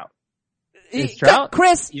 It's Trout. It's Trout?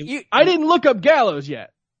 Chris, I didn't look up Gallows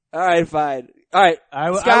yet. All right, fine. All right,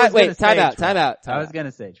 Scott, wait, time out. I was going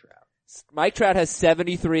to say Trout. Mike Trout has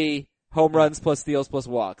 73 home runs plus steals plus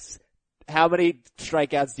walks. How many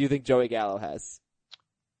strikeouts do you think Joey Gallo has?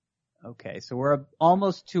 Okay, so we're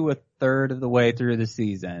almost to a third of the way through the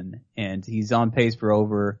season, and he's on pace for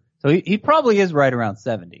over. So he probably is right around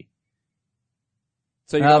 70.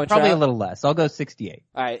 So you're going probably Trout? a little less. I'll go 68.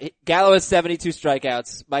 All right, Gallo has 72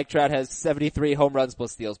 strikeouts. Mike Trout has 73 home runs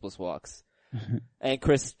plus steals plus walks. And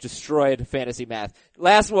Chris destroyed fantasy math.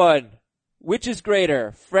 Last one. Which is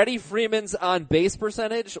greater, Freddie Freeman's on base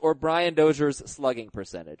percentage or Brian Dozier's slugging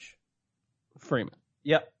percentage? Freeman.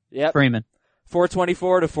 Yep. Freeman.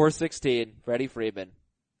 424 to 416. Freddie Freeman.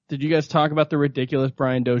 Did you guys talk about the ridiculous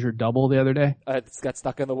Brian Dozier double the other day? It's got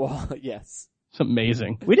stuck in the wall. Yes. It's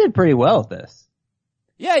amazing. We did pretty well at this.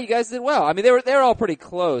 Yeah, you guys did well. I mean, they were all pretty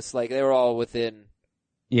close. Like, they were all within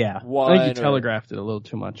one. I think you telegraphed it a little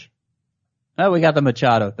too much. Oh, we got the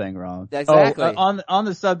Machado thing wrong. Exactly. On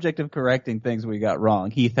the subject of correcting things we got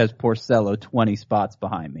wrong, Heath has Porcello 20 spots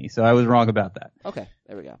behind me, so I was wrong about that. Okay,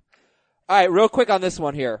 there we go. All right, real quick on this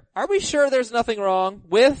one here. Are we sure there's nothing wrong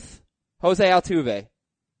with Jose Altuve?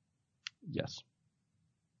 Yes.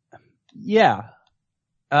 Yeah.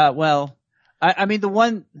 Well, I mean, the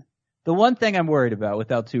one thing I'm worried about with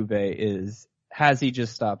Altuve is has he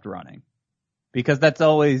just stopped running? Because that's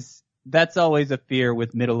always a fear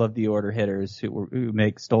with middle of the order hitters who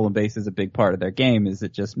make stolen bases a big part of their game, is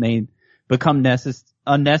it just may become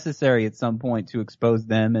unnecessary at some point to expose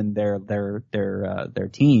them and their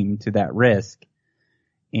team to that risk.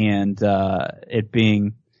 And it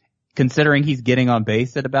being, considering he's getting on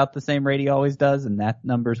base at about the same rate he always does, and that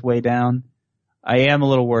number's way down, I am a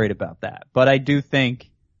little worried about that. But I do think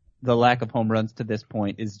the lack of home runs to this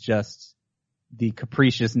point is just the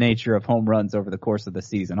capricious nature of home runs over the course of the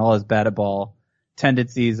season. All his batted ball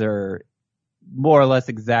tendencies are more or less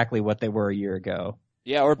exactly what they were a year ago.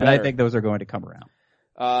 Yeah, or better. And I think those are going to come around.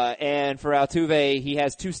 And for Altuve, he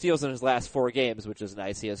has 2 steals in his last 4 games, which is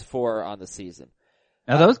nice. He has 4 on the season.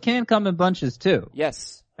 Now those can come in bunches too.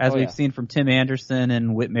 Yes. As we've seen from Tim Anderson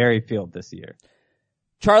and Whit Merrifield this year.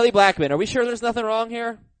 Charlie Blackmon, are we sure there's nothing wrong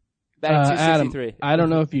here? Batting 263. Adam, I don't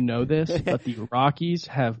know if you know this, but the Rockies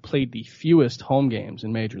have played the fewest home games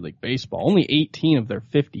in Major League Baseball. Only 18 of their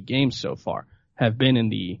 50 games so far have been in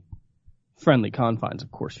the friendly confines of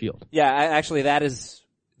Coors Field. Yeah, actually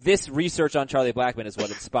this research on Charlie Blackmon is what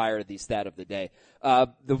inspired the stat of the day.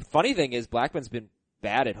 The funny thing is Blackmon's been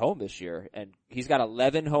bad at home this year, and he's got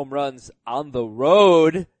 11 home runs on the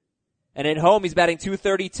road, and at home he's batting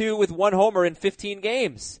 232 with 1 homer in 15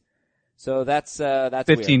 games. So that's 15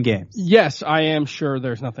 weird. games. Yes, I am sure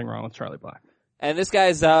there's nothing wrong with Charlie Blackmon. And this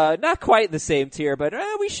guy's not quite in the same tier, but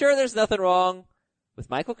are we sure there's nothing wrong with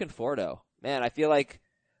Michael Conforto? Man, I feel like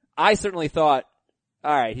I certainly thought,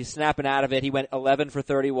 all right, he's snapping out of it. He went 11 for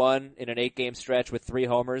 31 in an 8-game stretch with 3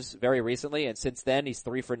 homers very recently, and since then he's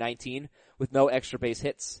 3 for 19 with no extra base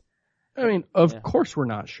hits. I mean, of course we're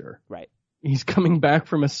not sure. Right. He's coming back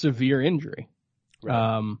from a severe injury.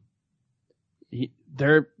 Right.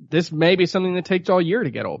 This may be something that takes all year to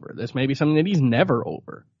get over. This may be something that he's never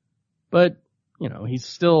over. But, he's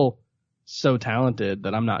still so talented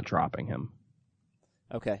that I'm not dropping him.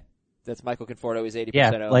 Okay. That's Michael Conforto. He's 80%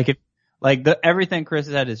 Yeah, owned. Everything Chris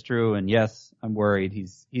said is true, and yes, I'm worried.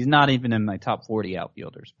 He's not even in my top 40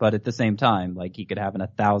 outfielders. But at the same time, he could have an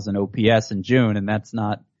 1,000 OPS in June, and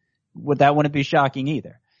that wouldn't be shocking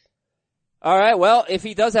either. All right, well, if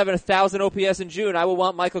he does have a 1,000 OPS in June, I will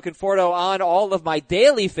want Michael Conforto on all of my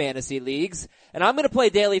daily fantasy leagues, and I'm going to play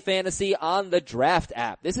daily fantasy on the Draft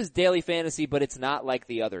app. This is daily fantasy, but it's not like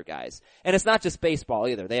the other guys. And it's not just baseball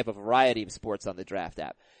either. They have a variety of sports on the Draft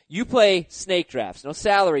app. You play snake drafts, no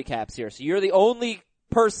salary caps here, so you're the only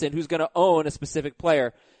person who's going to own a specific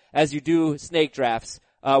player as you do snake drafts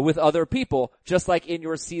with other people, just like in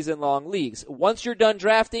your season-long leagues. Once you're done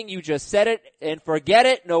drafting, you just set it and forget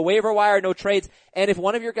it. No waiver wire, no trades. And if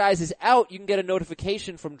one of your guys is out, you can get a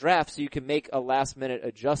notification from draft so you can make a last-minute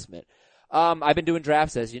adjustment. I've been doing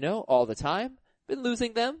drafts, as you know, all the time. Been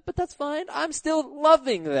losing them, but that's fine. I'm still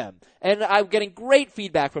loving them. And I'm getting great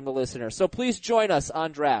feedback from the listeners. So please join us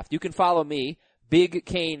on draft. You can follow me, Big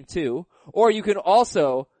Kane 2, or you can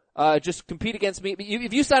also just compete against me.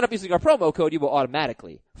 If you sign up using our promo code, you will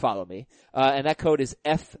automatically follow me. And that code is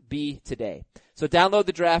FB Today. So download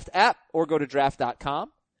the Draft app or go to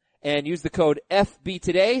draft.com and use the code FB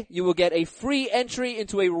Today. You will get a free entry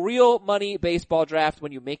into a real money baseball draft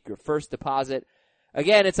when you make your first deposit.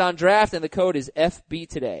 Again, it's on Draft and the code is FB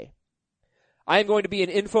Today. I am going to be an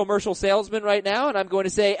infomercial salesman right now, and I'm going to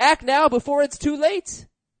say, act now before it's too late,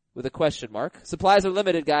 with a question mark. Supplies are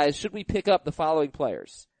limited, guys. Should we pick up the following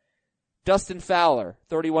players? Dustin Fowler,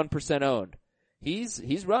 31% owned.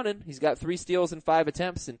 He's running. He's got 3 steals and 5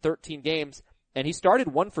 attempts in 13 games, and he started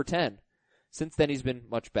 1 for 10. Since then, he's been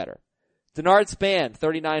much better. Denard Span,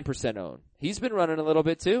 39% owned. He's been running a little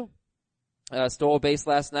bit too. Stole a base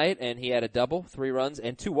last night, and he had a double, 3 runs,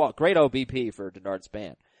 and 2 walks. Great OBP for Denard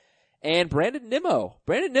Span. And Brandon Nimmo.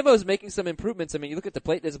 Brandon Nimmo is making some improvements. I mean, you look at the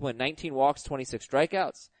plate discipline, 19 walks, 26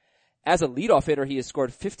 strikeouts. As a leadoff hitter, he has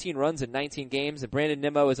scored 15 runs in 19 games, and Brandon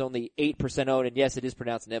Nimmo is only 8% owned, and yes, it is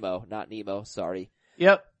pronounced Nimmo, not Nemo, sorry.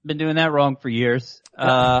 Yep, been doing that wrong for years.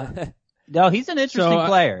 No, he's an interesting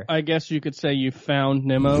player. I guess you could say you found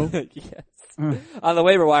Nimmo. Yes. On the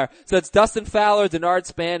waiver wire. So it's Dustin Fowler, Denard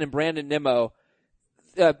Span, and Brandon Nimmo.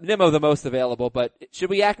 Nimmo the most available, but should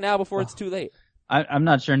we act now before it's too late? I'm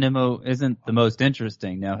not sure Nimmo isn't the most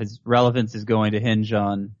interesting. Now, his relevance is going to hinge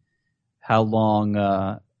on how long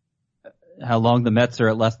the Mets are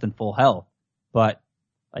at less than full health. But,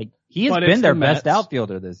 he has been their best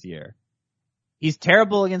outfielder this year. He's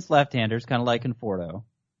terrible against left-handers, kind of like Conforto.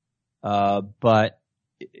 But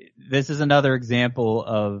this is another example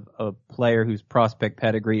of a player whose prospect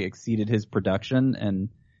pedigree exceeded his production and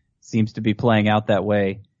seems to be playing out that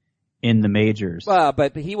way in the majors. Well,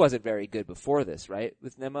 but he wasn't very good before this, right,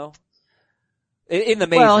 with Nimmo? In the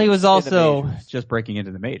majors. Well, he was in the also majors. just breaking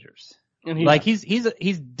into the majors. And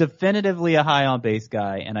He's definitively a high on base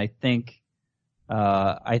guy, and I think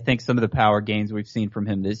some of the power gains we've seen from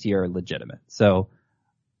him this year are legitimate. So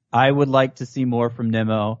I would like to see more from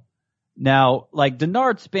Nimmo. Now, like,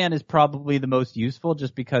 Denard Span is probably the most useful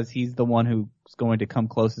just because he's the one who's going to come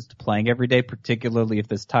closest to playing every day, particularly if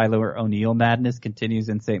this Tyler O'Neill madness continues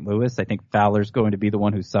in St. Louis. I think Fowler's going to be the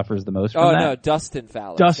one who suffers the most from that. No, Dustin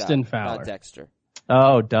Fowler. Dustin Fowler. Not Dexter.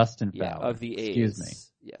 Oh, Dustin Fowler. Yeah, of the A's. Excuse me.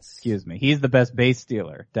 Yes. Excuse me. He's the best base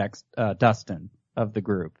stealer, Dustin, of the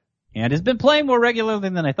group. And has been playing more regularly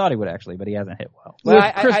than I thought he would actually, but he hasn't hit well. Well, With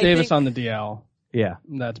I Chris Davis think- on the DL, Yeah.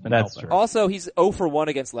 that's been That's helpful. true. Also, he's 0 for 1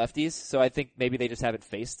 against lefties, so I think maybe they just haven't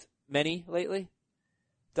faced many lately.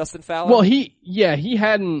 Dustin Fowler? Well, he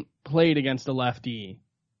hadn't played against a lefty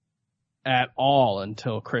at all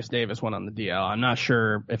until Chris Davis went on the DL. I'm not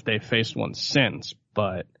sure if they faced one since,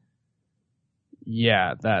 but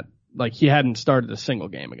yeah, he hadn't started a single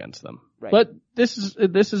game against them. Right. But this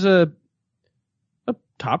is a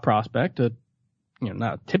top prospect,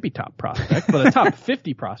 not a tippy top prospect, but a top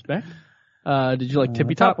 50 prospect. Did you like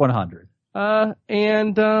tippy Top 100.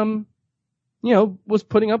 And was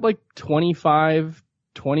putting up like 25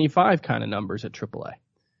 kind of numbers at AAA.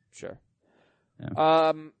 Sure.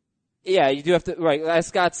 Yeah. Yeah, you do have to, right, as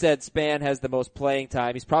Scott said, Span has the most playing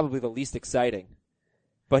time. He's probably the least exciting.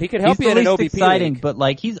 But he could help He's you the in an least OBP exciting, league. but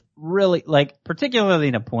like he's really like particularly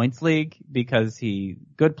in a points league because he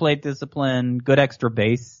good plate discipline, good extra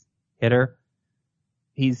base hitter.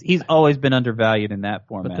 He's always been undervalued in that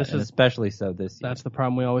format, and especially so this year. That's the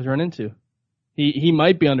problem we always run into. He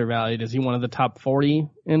might be undervalued. Is he one of the top 40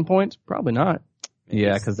 in points? Probably not.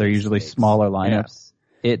 Yeah, because they're usually smaller lineups.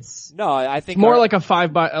 It's No, I think More like a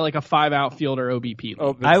five outfielder OBP league.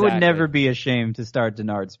 Oh, I would exactly. never be ashamed to start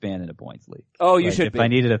Denard Span in a points league. Oh, you Like, should if be. I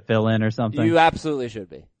needed a fill in or something. You absolutely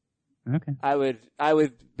should be. Okay. I would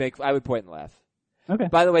point and laugh. Okay.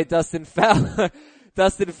 By the way, Dustin Fowler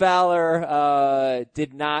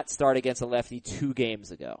did not start against a lefty 2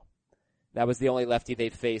 games ago. That was the only lefty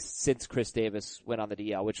they've faced since Chris Davis went on the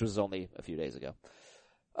DL, which was only a few days ago.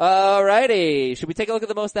 Alrighty. Should we take a look at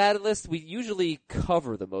the most added list? We usually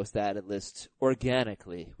cover the most added list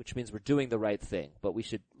organically, which means we're doing the right thing, but we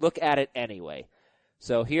should look at it anyway.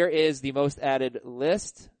 So here is the most added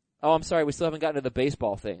list. Oh, I'm sorry. We still haven't gotten to the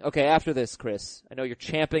baseball thing. Okay. After this, Chris, I know you're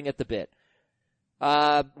champing at the bit.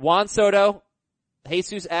 Juan Soto,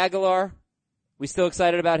 Jesus Aguilar. We still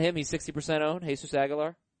excited about him? He's 60% owned. Jesus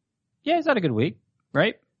Aguilar. Yeah, he's had a good week,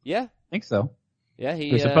 right? Yeah. I think so. Yeah.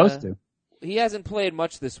 He, They're supposed to. He hasn't played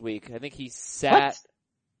much this week. I think he sat. What?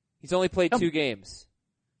 He's only played 2 games.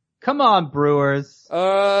 Come on, Brewers.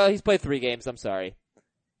 He's played 3 games. I'm sorry.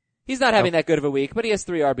 He's not having that good of a week, but he has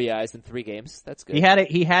 3 RBIs in 3 games. That's good.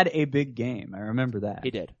 He had a big game. I remember that. He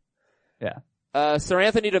did. Yeah. Sir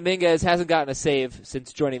Anthony Dominguez hasn't gotten a save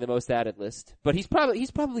since joining the most added list, but he's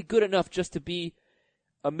probably good enough just to be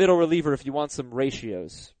a middle reliever if you want some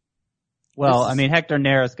ratios. Well, I mean, Hector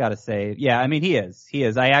Neris got a save. Yeah, I mean, he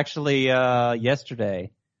is. I actually,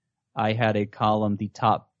 yesterday, I had a column, the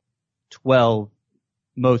top 12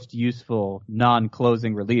 most useful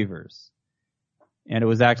non-closing relievers. And it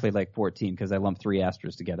was actually like 14 because I lumped 3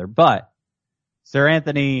 Astros together. But Sir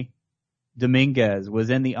Anthony Dominguez was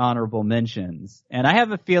in the honorable mentions. And I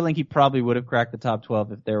have a feeling he probably would have cracked the top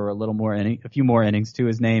 12 if there were a few more innings to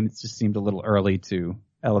his name. It just seemed a little early to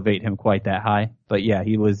elevate him quite that high. But yeah,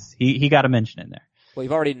 he got a mention in there. Well,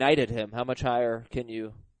 you've already knighted him. How much higher can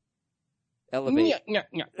you elevate?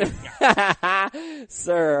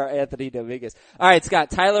 Sir Anthony Dominguez. All right,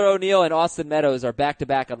 Scott. Tyler O'Neill and Austin Meadows are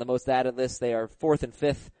back-to-back on the most added list. They are 4th and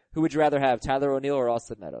 5th. Who would you rather have, Tyler O'Neill or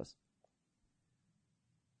Austin Meadows?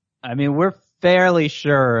 I mean, we're fairly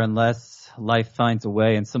sure, unless life finds a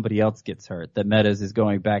way and somebody else gets hurt, that Meadows is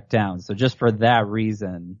going back down. So just for that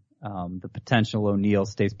reason, the potential O'Neill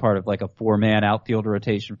stays part of like a 4-man outfield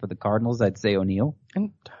rotation for the Cardinals. I'd say O'Neill.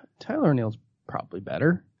 And Tyler O'Neill's probably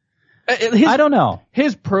better. I don't know.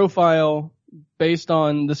 His profile, based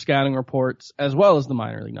on the scouting reports as well as the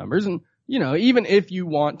minor league numbers, and even if you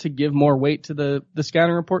want to give more weight to the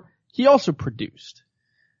scouting report, he also produced,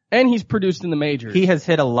 and he's produced in the majors. He has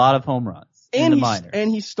hit a lot of home runs in the minors,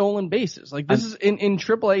 and he's stolen bases. Like this is in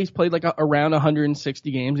AAA, he's played like around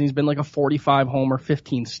 160 games, and he's been like a 45 homer,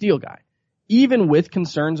 15 steal guy. Even with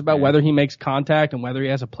concerns about whether he makes contact and whether he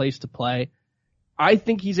has a place to play, I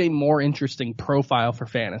think he's a more interesting profile for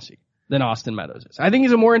fantasy than Austin Meadows is. I think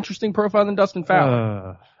he's a more interesting profile than Dustin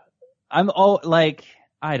Fowler. I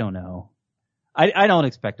don't know. I don't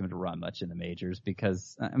expect him to run much in the majors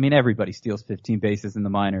because, I mean, everybody steals 15 bases in the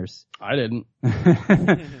minors. I didn't.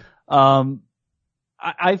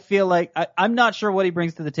 I feel like I'm not sure what he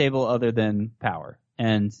brings to the table other than power.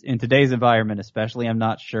 And in today's environment especially, I'm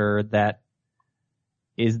not sure that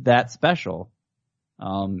is that special.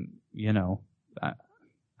 You know,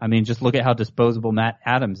 I mean, just look at how disposable Matt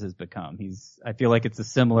Adams has become. I feel like it's a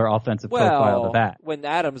similar offensive profile to that. When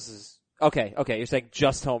Adams is okay, you're saying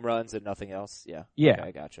just home runs and nothing else. Yeah. Yeah. Okay,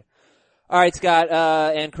 I gotcha. All right, Scott,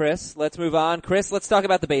 and Chris, let's move on. Chris, let's talk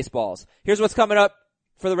about the baseballs. Here's what's coming up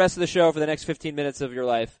for the rest of the show for the next 15 minutes of your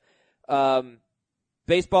life.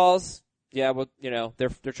 Baseballs, yeah, well, you know, they're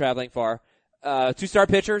traveling far. 2-star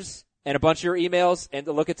pitchers and a bunch of your emails and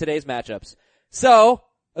a look at today's matchups. So,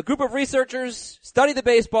 a group of researchers studied the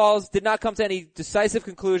baseballs, did not come to any decisive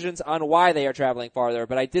conclusions on why they are traveling farther,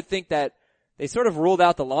 but I did think that they sort of ruled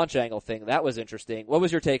out the launch angle thing. That was interesting. What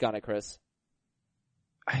was your take on it, Chris?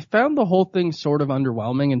 I found the whole thing sort of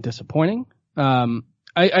underwhelming and disappointing.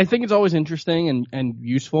 I think it's always interesting and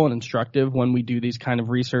useful and instructive when we do these kind of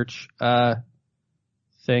research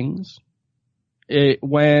things.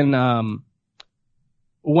 When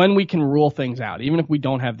we can rule things out, even if we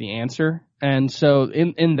don't have the answer. And so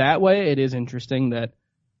in that way, it is interesting that,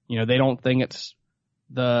 you know, they don't think it's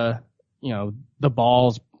the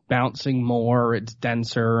ball's bouncing more, it's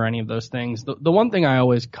denser or any of those things. The one thing I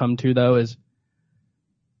always come to though is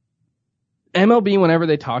MLB, whenever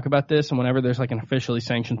they talk about this and whenever there's like an officially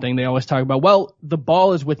sanctioned thing, they always talk about, well, the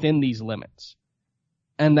ball is within these limits.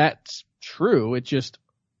 And that's true.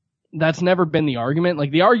 That's never been the argument.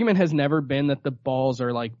 Like, the argument has never been that the balls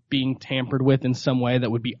are like being tampered with in some way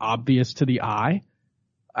that would be obvious to the eye.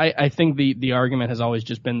 I think the argument has always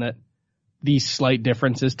just been that these slight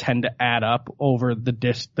differences tend to add up over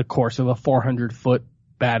the course of a 400-foot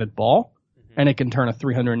batted ball. Mm-hmm. And it can turn a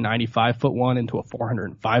 395-foot one into a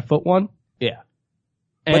 405-foot one. Yeah.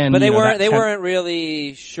 And, but they weren't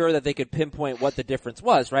really sure that they could pinpoint what the difference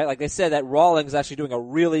was, right? Like they said that Rawlings is actually doing a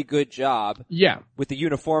really good job. Yeah. With the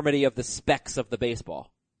uniformity of the specs of the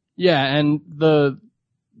baseball. Yeah, and the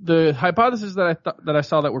hypotheses that I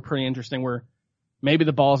saw that were pretty interesting were maybe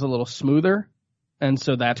the ball's a little smoother, and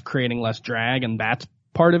so that's creating less drag, and that's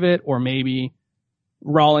part of it, or maybe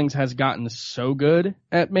Rawlings has gotten so good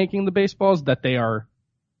at making the baseballs that they are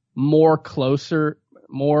more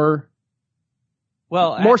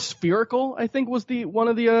spherical, I think was one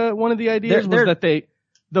of the ideas was that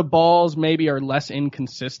the balls maybe are less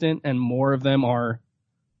inconsistent and more of them are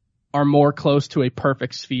more close to a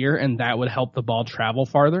perfect sphere, and that would help the ball travel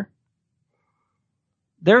farther.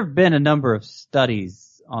 There have been a number of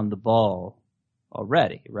studies on the ball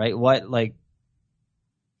already, right?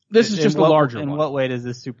 This is just a larger one. In what way does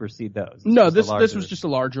this supersede those? This was just a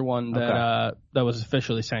larger one that was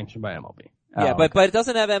officially sanctioned by MLB. Yeah, but it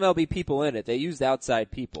doesn't have MLB people in it. They used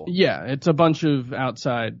outside people. Yeah, it's a bunch of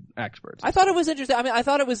outside experts. I thought it was interesting. I mean, I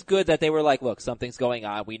thought it was good that they were like, look, something's going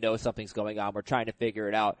on. We know something's going on. We're trying to figure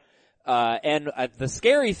it out. And the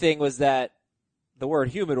scary thing was that the word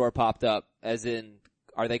humidor popped up, as in,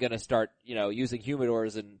 are they going to start, using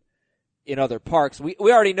humidors in other parks? We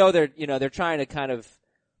already know they're trying to kind of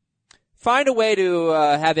find a way to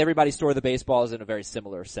have everybody store the baseballs in a very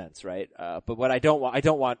similar sense, right? But what I don't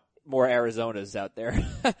want more Arizonas out there.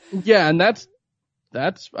 Yeah, and that's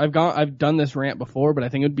I've done this rant before, but I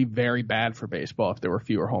think it would be very bad for baseball if there were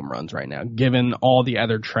fewer home runs right now, given all the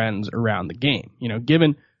other trends around the game.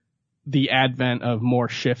 Given the advent of more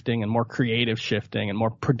shifting and more creative shifting and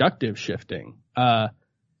more productive shifting,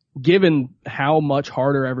 given how much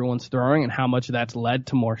harder everyone's throwing and how much that's led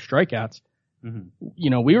to more strikeouts.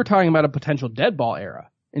 Mm-hmm. We were talking about a potential dead ball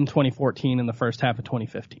era in 2014 and the first half of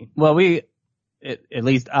 2015. Well, at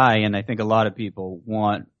least I, and I think a lot of people,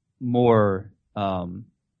 want more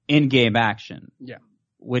in-game action. Yeah.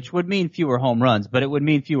 Which would mean fewer home runs, but it would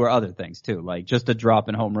mean fewer other things too. Like, just a drop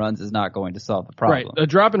in home runs is not going to solve the problem. Right. A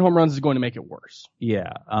drop in home runs is going to make it worse.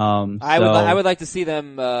 Yeah. I would like to see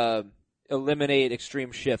them eliminate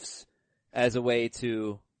extreme shifts as a way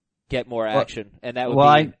to get more action, and that would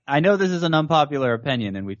be. I know this is an unpopular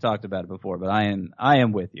opinion, and we've talked about it before, but I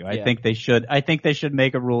am with you. I think they should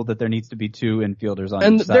make a rule that there needs to be two infielders on each side.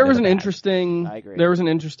 And there was an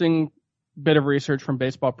interesting bit of research from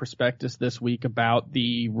Baseball Prospectus this week about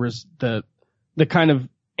the kind of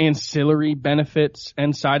ancillary benefits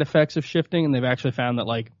and side effects of shifting, and they've actually found that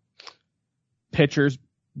like pitchers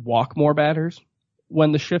walk more batters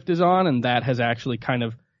when the shift is on, and that has actually kind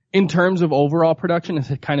of, in terms of overall production,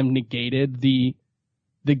 has kind of negated the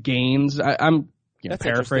gains. I'm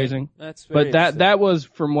paraphrasing, but that was,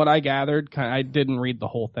 from what I gathered, I didn't read the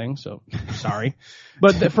whole thing, so sorry.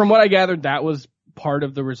 But from what I gathered, that was part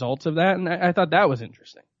of the results of that, and I thought that was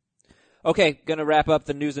interesting. Okay, gonna wrap up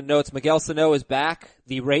the news and notes. Miguel Sano is back.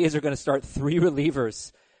 The Rays are gonna start 3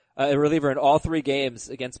 relievers. A reliever in all 3 games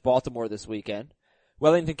against Baltimore this weekend.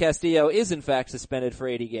 Wellington Castillo is in fact suspended for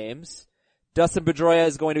 80 games. Dustin Pedroia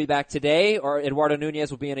is going to be back today, or Eduardo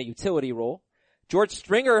Nunez will be in a utility role. George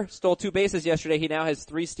Stringer stole 2 bases yesterday. He now has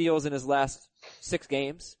 3 steals in his last 6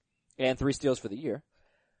 games, and 3 steals for the year.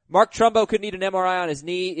 Mark Trumbo could need an MRI on his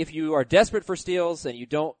knee. If you are desperate for steals and you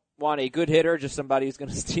don't want a good hitter, just somebody who's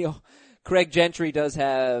going to steal, Craig Gentry does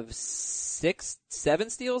have 7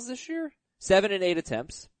 steals this year? 7 and 8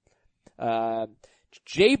 attempts.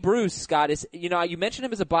 Jay Bruce, Scott, is, you mentioned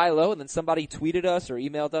him as a buy low, and then somebody tweeted us or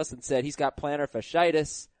emailed us and said he's got plantar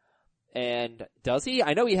fasciitis. And does he?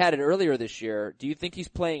 I know he had it earlier this year. Do you think he's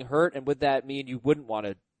playing hurt, and would that mean you wouldn't want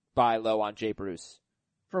to buy low on Jay Bruce?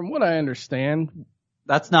 From what I understand,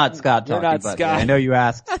 That's not Scott You're talking, not but Scott. I know you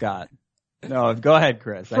asked Scott. No, go ahead,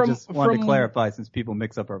 Chris. I From- just wanted to from- clarify since people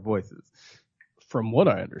mix up our voices. from what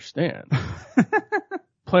I understand,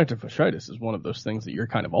 plantar fasciitis is one of those things that you're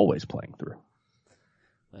kind of always playing through.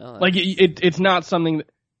 Well, Like it's not something that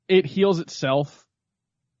it heals itself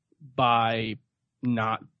by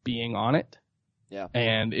not being on it. Yeah.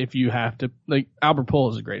 And if you have to, like, Albert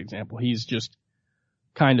Pujols is a great example. He's just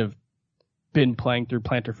kind of been playing through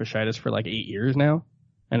plantar fasciitis for like 8 years now.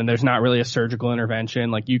 And there's not really a surgical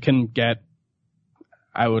intervention. Like, you can get,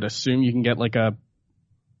 I would assume you can get like an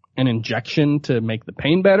injection to make the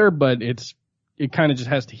pain better, but it kind of just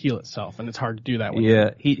has to heal itself, and it's hard to do that when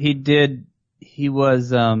Yeah, he did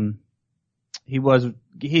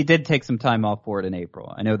take some time off for it in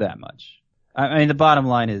April. I know that much. I mean, the bottom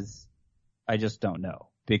line is, I just don't know,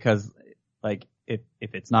 because like if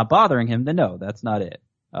it's not bothering him, then no, that's not it.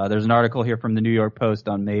 There's an article here from the New York Post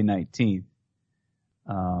on May 19th.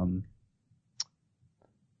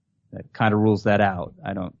 That kind of rules that out.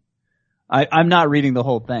 I'm not reading the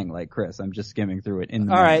whole thing like Chris. I'm just skimming through it. All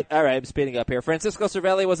right. I'm speeding up here. Francisco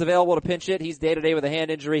Cervelli was available to pinch hit. He's day-to-day with a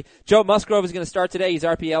hand injury. Joe Musgrove is going to start today. He's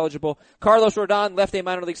RP eligible. Carlos Rodon left a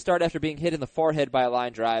minor league start after being hit in the forehead by a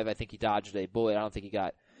line drive. I think he dodged a bullet. I don't think he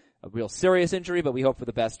got a real serious injury, but we hope for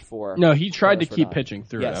the best for. No, he tried to Carlos keep Rodon. pitching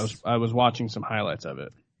through Yes. it. I was watching some highlights of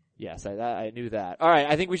it. Yes, I knew that. All right,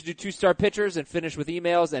 I think we should do 2-star pitchers and finish with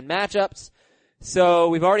emails and matchups. So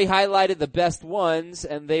we've already highlighted the best ones,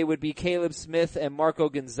 and they would be Caleb Smith and Marco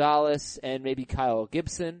Gonzalez and maybe Kyle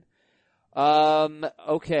Gibson.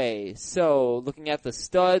 Okay, so looking at the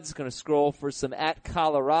studs, going to scroll for some at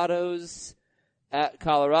Colorados. We're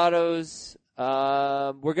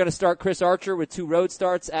going to start Chris Archer with 2 road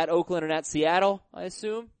starts at Oakland and at Seattle, I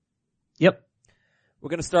assume. Yep. We're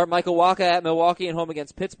going to start Michael Wacha at Milwaukee and home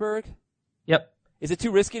against Pittsburgh. Yep. Is it too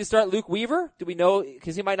risky to start Luke Weaver? Do we know?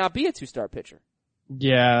 Because he might not be a 2-star pitcher.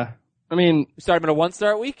 Yeah. I mean, We start him in a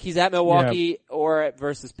 1-star week. He's at Milwaukee or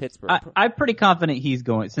versus Pittsburgh. I'm pretty confident he's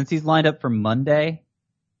going, since he's lined up for Monday.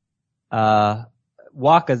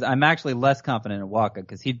 Waka's, I'm actually less confident in Waka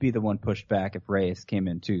because he'd be the one pushed back if Reyes came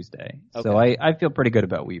in Tuesday. So Okay. I feel pretty good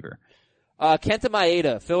about Weaver. Kenta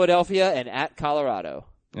Maeda, Philadelphia and at Colorado.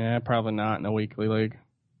 yeah, probably not in a weekly league.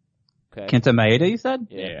 Okay. Kenta Maeda, you said?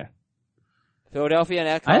 Yeah. Philadelphia and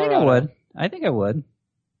at I Colorado. think I would.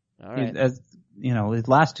 All right. As you know, his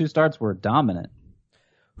last 2 starts were dominant.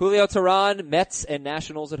 Julio Teheran, Mets and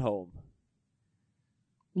Nationals at home.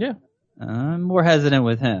 Yeah. I'm more hesitant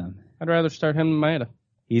with him. I'd rather start him than Maeda.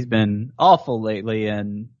 He's been awful lately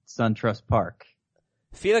in SunTrust Park.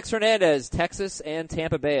 Felix Hernandez, Texas and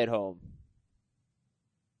Tampa Bay at home.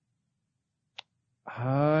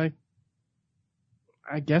 I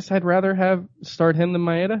guess I'd rather start him than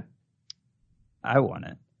Maeda. I want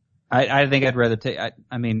it. I think I'd rather take.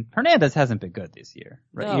 I mean, Hernandez hasn't been good this year.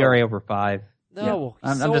 Right? No. ERA over 5. No,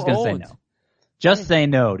 Yeah. he's I'm so just gonna say old. no. Just say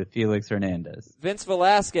no to Felix Hernandez. Vince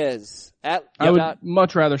Velasquez at. I would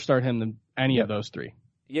much rather start him than any of those 3.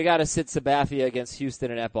 You got to sit Sabathia against Houston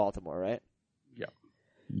and at Baltimore, right? Yep.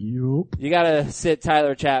 Yup. You got to sit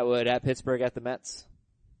Tyler Chatwood at Pittsburgh at the Mets.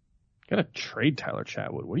 Gotta trade Tyler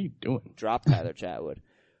Chatwood. What are you doing? Drop Tyler Chatwood.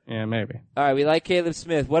 Yeah, maybe. All right, we like Caleb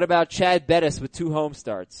Smith. What about Chad Bettis with 2 home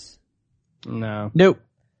starts? No. Nope.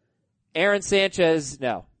 Aaron Sanchez,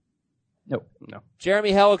 no. Nope. No.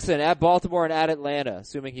 Jeremy Hellickson at Baltimore and at Atlanta,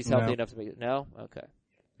 assuming he's healthy No. enough to make it. No?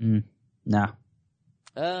 Okay. Nah.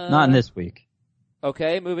 Not in this week.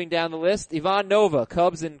 Okay, moving down the list. Ivan Nova,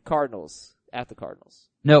 Cubs and Cardinals at the Cardinals.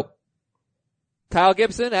 Nope. Kyle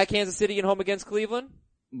Gibson at Kansas City and home against Cleveland.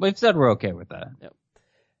 We've said we're okay with that. Yep.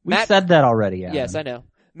 We've Matt- said that already, Adam. Yes, I know.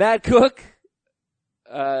 Matt Cook,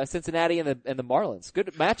 Cincinnati and the Marlins.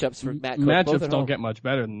 Good matchups for Matt Cook. both Matchups at don't home. get much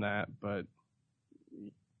better than that, but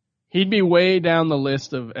He'd be way down the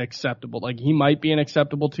list of acceptable. Like, he might be an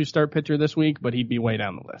acceptable 2-start pitcher this week, but he'd be way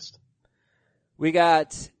down the list. We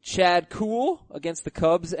got Chad Kuhl against the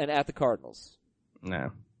Cubs and at the Cardinals.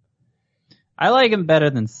 No. I like him better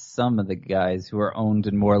than some of the guys who are owned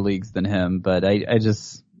in more leagues than him, but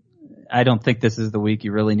I don't think this is the week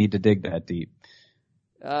you really need to dig that deep.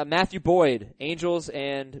 Matthew Boyd, Angels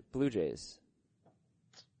and Blue Jays.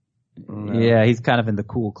 No. Yeah, he's kind of in the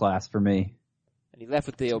cool class for me. And he left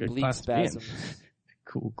with the That's a good oblique class to be in. spasms.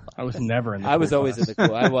 Cool class. I was never in the I was cool always class. in the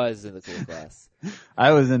cool. I was in the cool class.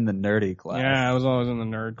 I was in the nerdy class. Yeah, I was always in the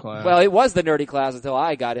nerd class. Well, it was the nerdy class until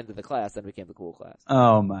I got into the class, then it became the cool class.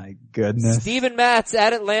 Oh my goodness. Steven Matz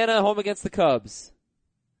at Atlanta, home against the Cubs.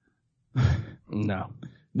 No.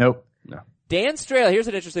 Nope. Dan Straley, here's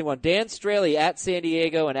an interesting one. Dan Straley at San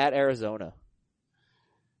Diego and at Arizona.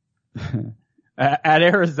 At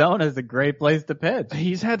Arizona is a great place to pitch.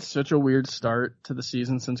 He's had such a weird start to the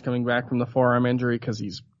season since coming back from the forearm injury because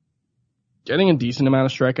he's getting a decent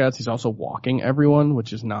amount of strikeouts. He's also walking everyone,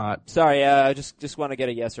 which is not. Sorry, I just want to get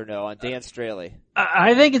a yes or no on Dan Straley.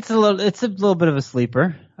 I think it's a little bit of a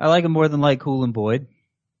sleeper. I like him more than like Cool and Boyd.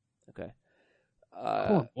 Okay.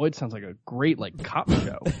 Cool. Boyd sounds like a great cop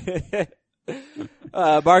show.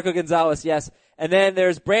 Marco Gonzalez, yes. And then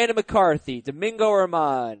there's Brandon McCarthy, Domingo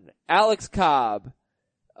Herman, Alex Cobb,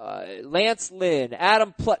 Lance Lynn,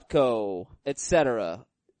 Adam Plutko, etc.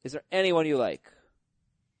 Is there anyone you like?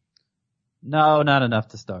 No, not enough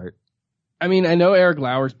to start. I mean, I know Eric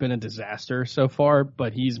Lauer's been a disaster so far,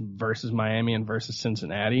 but he's versus Miami and versus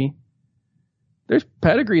Cincinnati. There's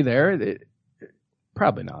pedigree there.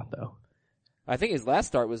 Probably not, though. I think his last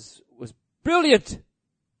start was brilliant.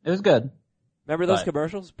 It was good. Remember those But-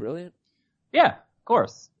 commercials? Brilliant. Yeah, of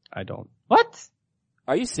course. I don't. What?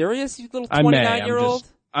 Are you serious, you little I may. 29-year-old?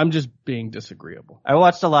 I'm just being disagreeable. I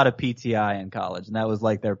watched a lot of PTI in college, and that was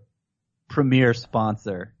like their premier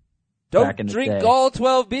sponsor. back in Don't the drink day. all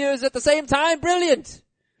 12 beers at the same time. Brilliant.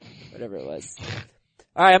 Whatever it was.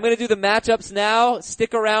 All right, I'm going to do the matchups now.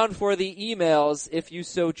 Stick around for the emails if you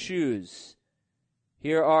so choose.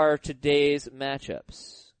 Here are today's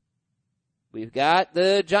matchups. We've got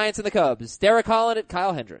the Giants and the Cubs. Derek Holland at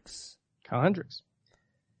Kyle Hendricks. Kyle Hendricks.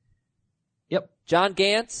 Yep. John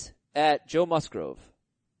Gantz at Joe Musgrove.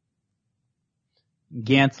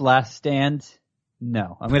 Gant's last stand?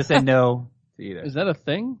 No. I'm going to say no to either. Is that a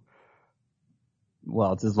thing?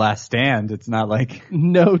 Well, it's his last stand. It's not like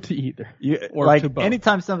No to either. Or like to both.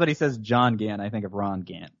 anytime somebody says John Gant, I think of Ron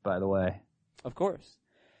Gant, by the way. Of course.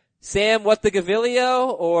 Sam What the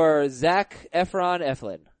Gavilio or Zach Efron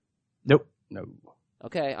Eflin? Nope. No.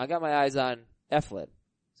 Okay, I got my eyes on Eflin.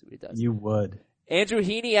 See what he does. You would. Andrew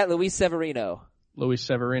Heaney at Luis Severino. Luis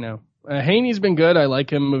Severino. Haney's been good. I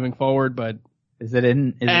like him moving forward, but Is it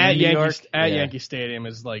in New York? At Yeah. Yankee Stadium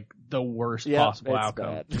is like the worst Yeah, possible it's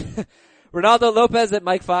outcome. bad. Ronaldo Lopez at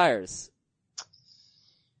Mike Fiers.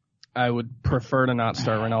 I would prefer to not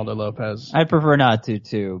start Ronaldo Lopez. I prefer not to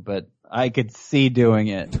too, but I could see doing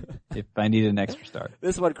it if I needed an extra start.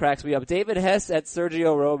 This one cracks me up. David Hess at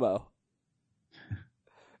Sergio Romo.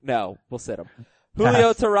 No, we'll sit him.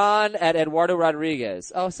 Julio Pass. Teheran at Eduardo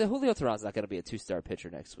Rodriguez. Oh, so Julio Teheran's not going to be a 2-star pitcher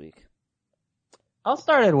next week. I'll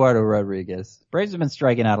start Eduardo Rodriguez. Braves have been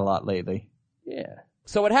striking out a lot lately. Yeah.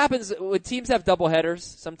 So what happens when teams have double headers,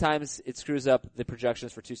 sometimes it screws up the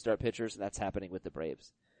projections for 2-star pitchers, and that's happening with the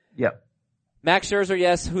Braves. Yep. Max Scherzer,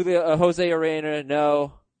 yes. Jose Urena,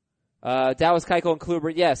 no. Dallas Keuchel and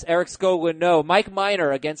Kluber, yes. Eric Skoglund, no. Mike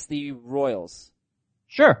Minor against the Royals.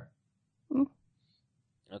 Sure.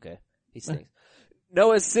 Okay. He stinks.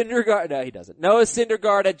 Noah Syndergaard, no, he doesn't. Noah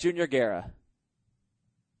Syndergaard at Junior Guerra.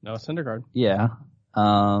 No, Syndergaard. Yeah.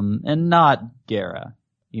 And not Guerra.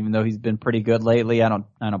 Even though he's been pretty good lately, I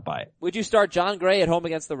don't buy it. Would you start John Gray at home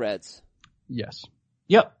against the Reds? Yes.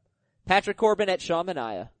 Yep. Patrick Corbin at Sean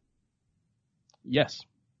Manaea. Yes.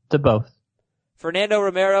 To both. Fernando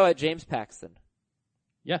Romero at James Paxton.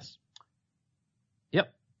 Yes.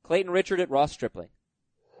 Yep. Clayton Richard at Ross Stripling.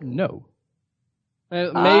 No.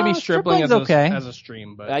 Maybe Stripling Stripling's okay. as a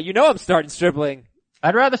stream, but You know I'm starting Stripling.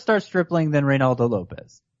 I'd rather start Stripling than Reynaldo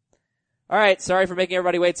Lopez. All right, sorry for making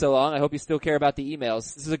everybody wait so long. I hope you still care about the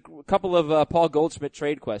emails. This is a couple of Paul Goldschmidt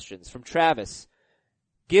trade questions from Travis.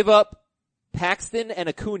 Give up Paxton and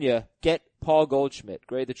Acuna, get Paul Goldschmidt.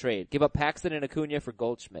 Grade the trade. Give up Paxton and Acuna for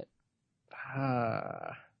Goldschmidt.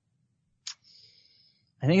 I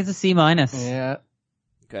think it's a C minus. yeah.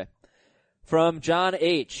 Okay. From John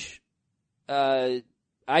H.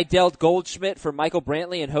 I dealt Goldschmidt for Michael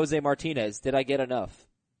Brantley and Jose Martinez. Did I get enough?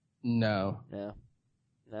 No. No.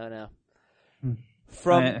 No. Hmm.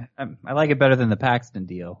 From I like it better than the Paxton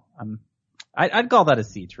deal. I'd call that a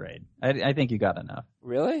C trade. I think you got enough.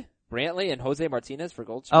 Really? Brantley and Jose Martinez for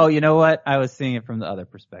Goldschmidt? Oh, you know what? I was seeing it from the other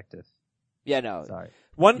perspective. Yeah, no. Sorry.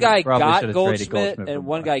 One guy probably got should've traded Goldschmidt Goldschmidt and for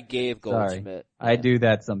one more. guy gave Sorry. Goldschmidt. I do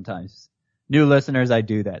that sometimes. New listeners, I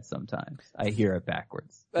do that sometimes. I hear it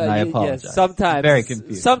backwards. And I apologize. Yes, sometimes. Very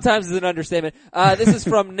confused. Sometimes is an understatement. This is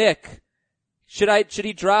from Nick. Should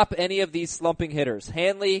he drop any of these slumping hitters?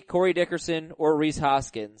 Hanley, Corey Dickerson, or Rhys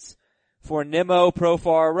Hoskins? For Nimmo,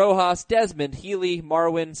 Profar, Rojas, Desmond, Healy,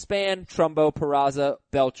 Marwin, Span, Trumbo, Peraza,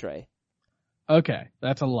 Beltre. Okay,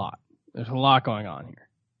 that's a lot. There's a lot going on here.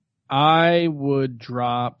 I would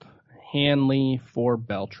drop Hanley for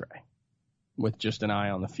Beltre with just an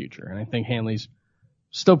eye on the future. And I think Hanley's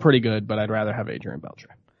still pretty good, but I'd rather have Adrian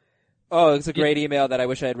Beltre. Oh, it's a great email that I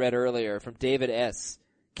wish I had read earlier from David S.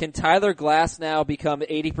 Can Tyler Glasnow become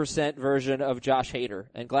 80% version of Josh Hader?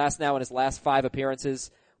 And Glasnow in his last 5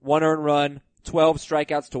 appearances, 1 earned run, 12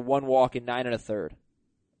 strikeouts to 1 walk in 9 1/3.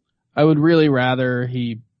 I would really rather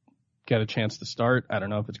he get a chance to start. I don't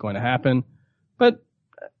know if it's going to happen, but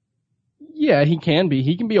yeah, he can be.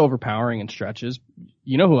 He can be overpowering in stretches.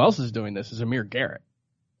 You know who else is doing this is Amir Garrett.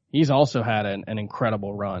 He's also had an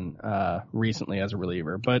incredible run recently as a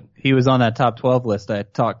reliever, but He was on that top 12 list I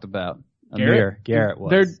talked about. Garrett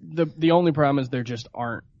was. The only problem is there just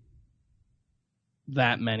aren't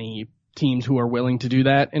that many teams who are willing to do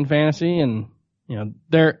that in fantasy, and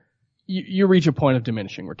you reach a point of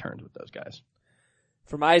diminishing returns with those guys.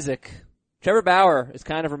 From Isaac, Trevor Bauer is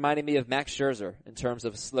kind of reminding me of Max Scherzer in terms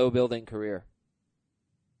of slow building career.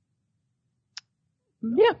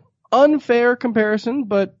 Yeah, unfair comparison,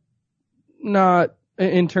 but not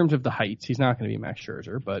in terms of the heights. He's not going to be Max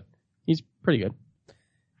Scherzer, but he's pretty good.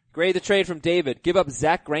 Grade the trade from David. Give up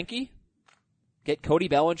Zach Greinke, get Cody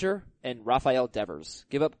Bellinger, and Rafael Devers.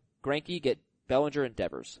 Give up Greinke, get Bellinger and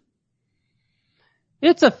Devers.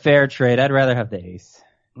 It's a fair trade. I'd rather have the ace.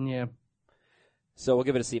 Yeah. So we'll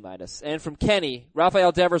give it a C-. And from Kenny,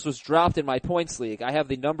 Rafael Devers was dropped in my points league. I have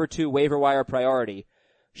the number 2 waiver wire priority.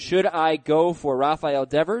 Should I go for Rafael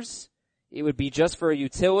Devers? It would be just for a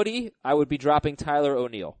utility. I would be dropping Tyler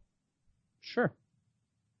O'Neill. Sure.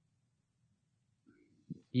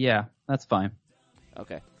 Yeah, that's fine.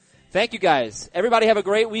 Okay. Thank you guys. Everybody have a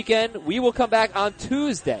great weekend. We will come back on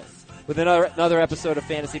Tuesday with another episode of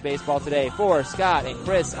Fantasy Baseball Today. For Scott and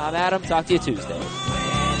Chris, I'm Adam. Talk to you Tuesday.